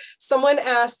 So someone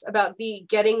asked about the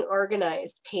Getting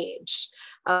Organized page.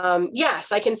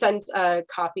 Yes, I can send a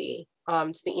copy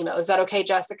to the email. Is that okay,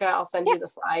 Jessica? I'll send you the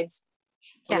slides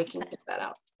and we can get that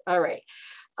out. All right.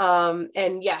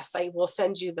 And yes, I will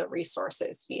send you the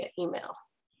resources via email.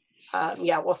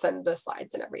 We'll send the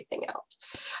slides and everything out.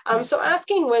 So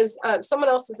someone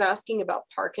else is asking about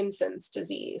Parkinson's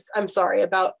disease. I'm sorry,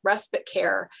 about respite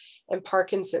care and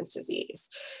Parkinson's disease.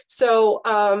 So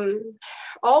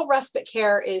all respite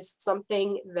care is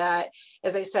something that,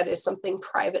 as I said, is something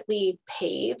privately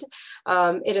paid.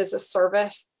 It is a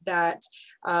service that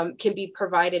can be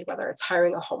provided, whether it's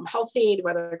hiring a home health aide,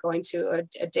 whether they're going to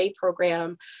a day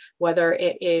program, whether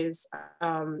it is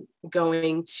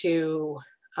going to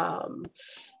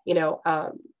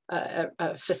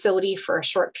a facility for a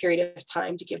short period of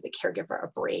time to give the caregiver a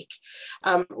break.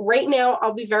 Right now,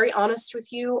 I'll be very honest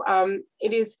with you.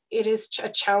 It is a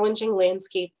challenging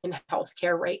landscape in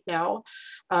healthcare right now.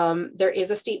 There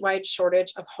is a statewide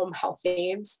shortage of home health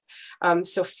aides.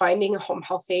 So finding a home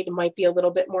health aide might be a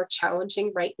little bit more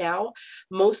challenging right now.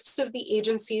 Most of the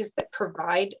agencies that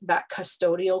provide that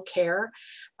custodial care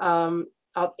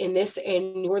in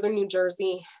northern New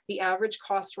Jersey, the average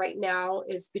cost right now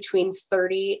is between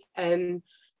 $30 and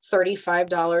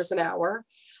 $35 an hour.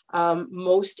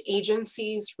 Most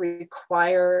agencies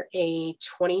require a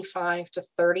 25 to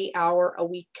 30 hour a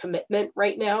week commitment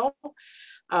right now.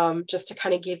 Just to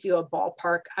kind of give you a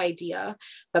ballpark idea,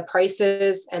 the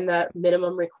prices and that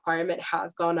minimum requirement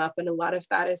have gone up, and a lot of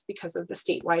that is because of the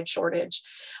statewide shortage.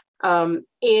 In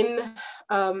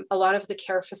a lot of the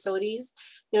care facilities,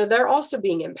 they're also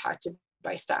being impacted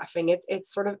by staffing.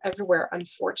 It's sort of everywhere,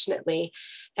 unfortunately.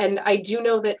 And I do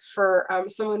know that for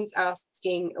someone's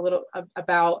asking a little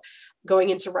about going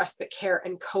into respite care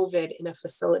and COVID in a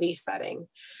facility setting.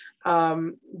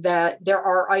 That there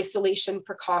are isolation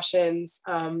precautions.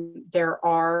 There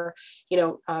are,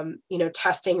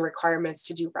 testing requirements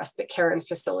to do respite care in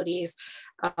facilities.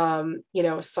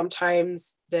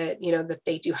 Sometimes that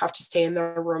they do have to stay in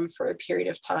their room for a period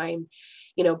of time.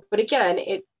 But again,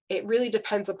 it really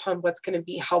depends upon what's going to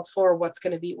be helpful or what's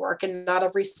going to be work, and not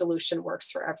every solution works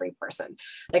for every person.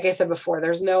 Like I said before,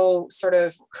 there's no sort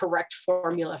of correct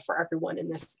formula for everyone in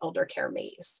this elder care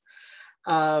maze.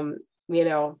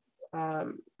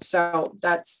 So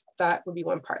that would be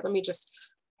one part. Let me just,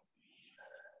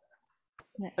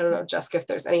 I don't know, Jessica, if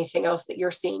there's anything else that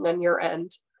you're seeing on your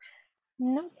end.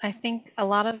 No, I think a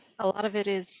lot of it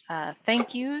is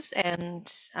thank yous, and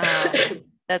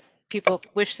that people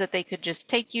wish that they could just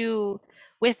take you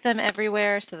with them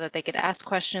everywhere so that they could ask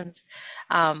questions.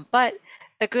 But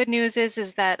the good news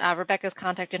is that Rebecca's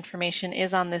contact information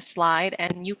is on this slide,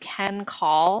 and you can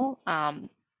call.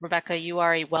 Rebecca, you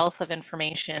are a wealth of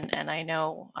information, and I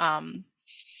know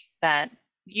that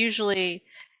usually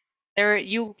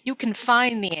you can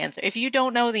find the answer. If you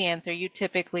don't know the answer, you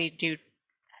typically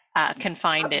can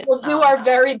find it. We'll do our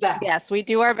very best. Yes, we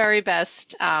do our very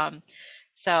best.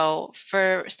 So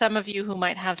for some of you who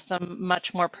might have some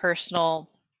much more personal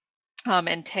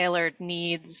and tailored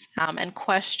needs and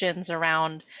questions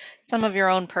around some of your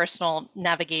own personal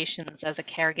navigations as a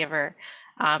caregiver,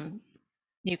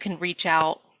 you can reach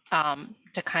out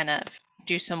to kind of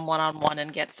do some one-on-one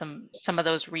and get some of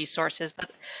those resources.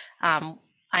 But I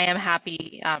am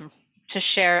happy to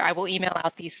share. I will email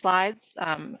out these slides.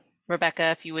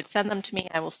 Rebecca, if you would send them to me,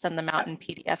 I will send them out in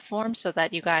PDF form so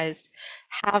that you guys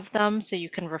have them, so you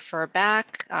can refer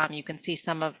back. You can see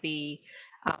some of the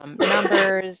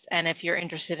numbers, and if you're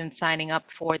interested in signing up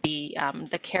for the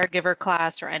caregiver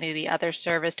class or any of the other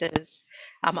services,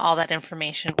 all that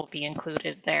information will be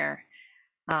included there.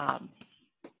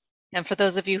 And for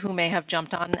those of you who may have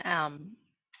jumped on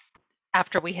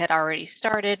after we had already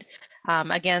started,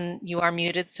 again, you are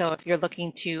muted, so if you're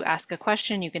looking to ask a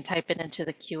question, you can type it into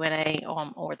the Q&A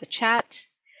or the chat.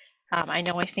 I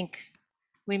think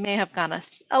we may have gone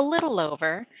a little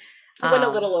over. We went a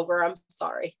little over, I'm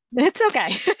sorry. It's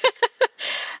okay.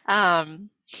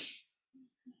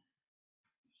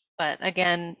 But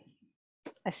again,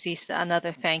 I see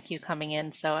another thank you coming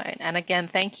in. So, and again,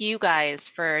 thank you guys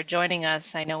for joining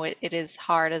us. I know it is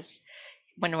hard as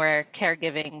when we're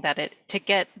caregiving to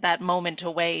get that moment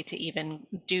away to even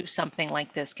do something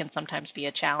like this can sometimes be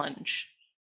a challenge.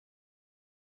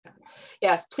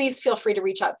 Yes, please feel free to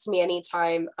reach out to me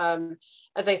anytime.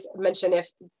 As I mentioned, if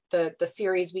the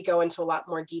series, we go into a lot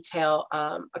more detail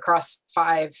across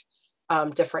 5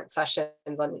 different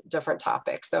sessions on different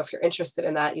topics. So if you're interested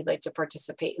in that, you'd like to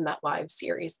participate in that live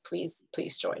series, please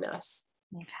join us.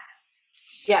 Okay.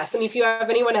 Yes, and if you have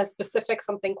anyone has specific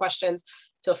questions,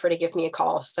 feel free to give me a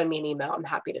call, send me an email. I'm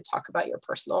happy to talk about your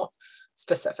personal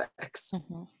specifics.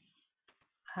 Mm-hmm.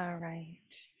 All right.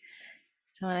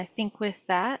 So I think with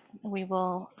that, we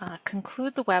will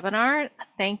conclude the webinar.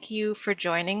 Thank you for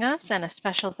joining us, and a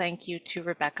special thank you to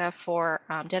Rebecca for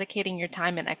dedicating your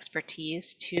time and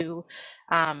expertise to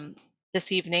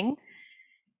this evening.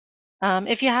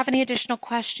 If you have any additional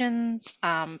questions,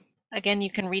 again,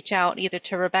 you can reach out either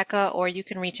to Rebecca, or you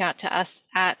can reach out to us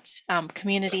at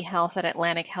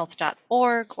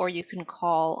communityhealth@atlantichealth.org, or you can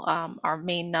call our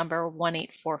main number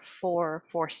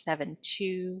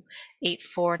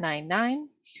 1-844-472-8499.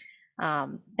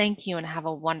 Thank you, and have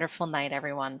a wonderful night,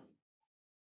 everyone.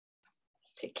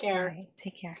 Take care. All right,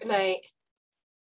 take care. Good night.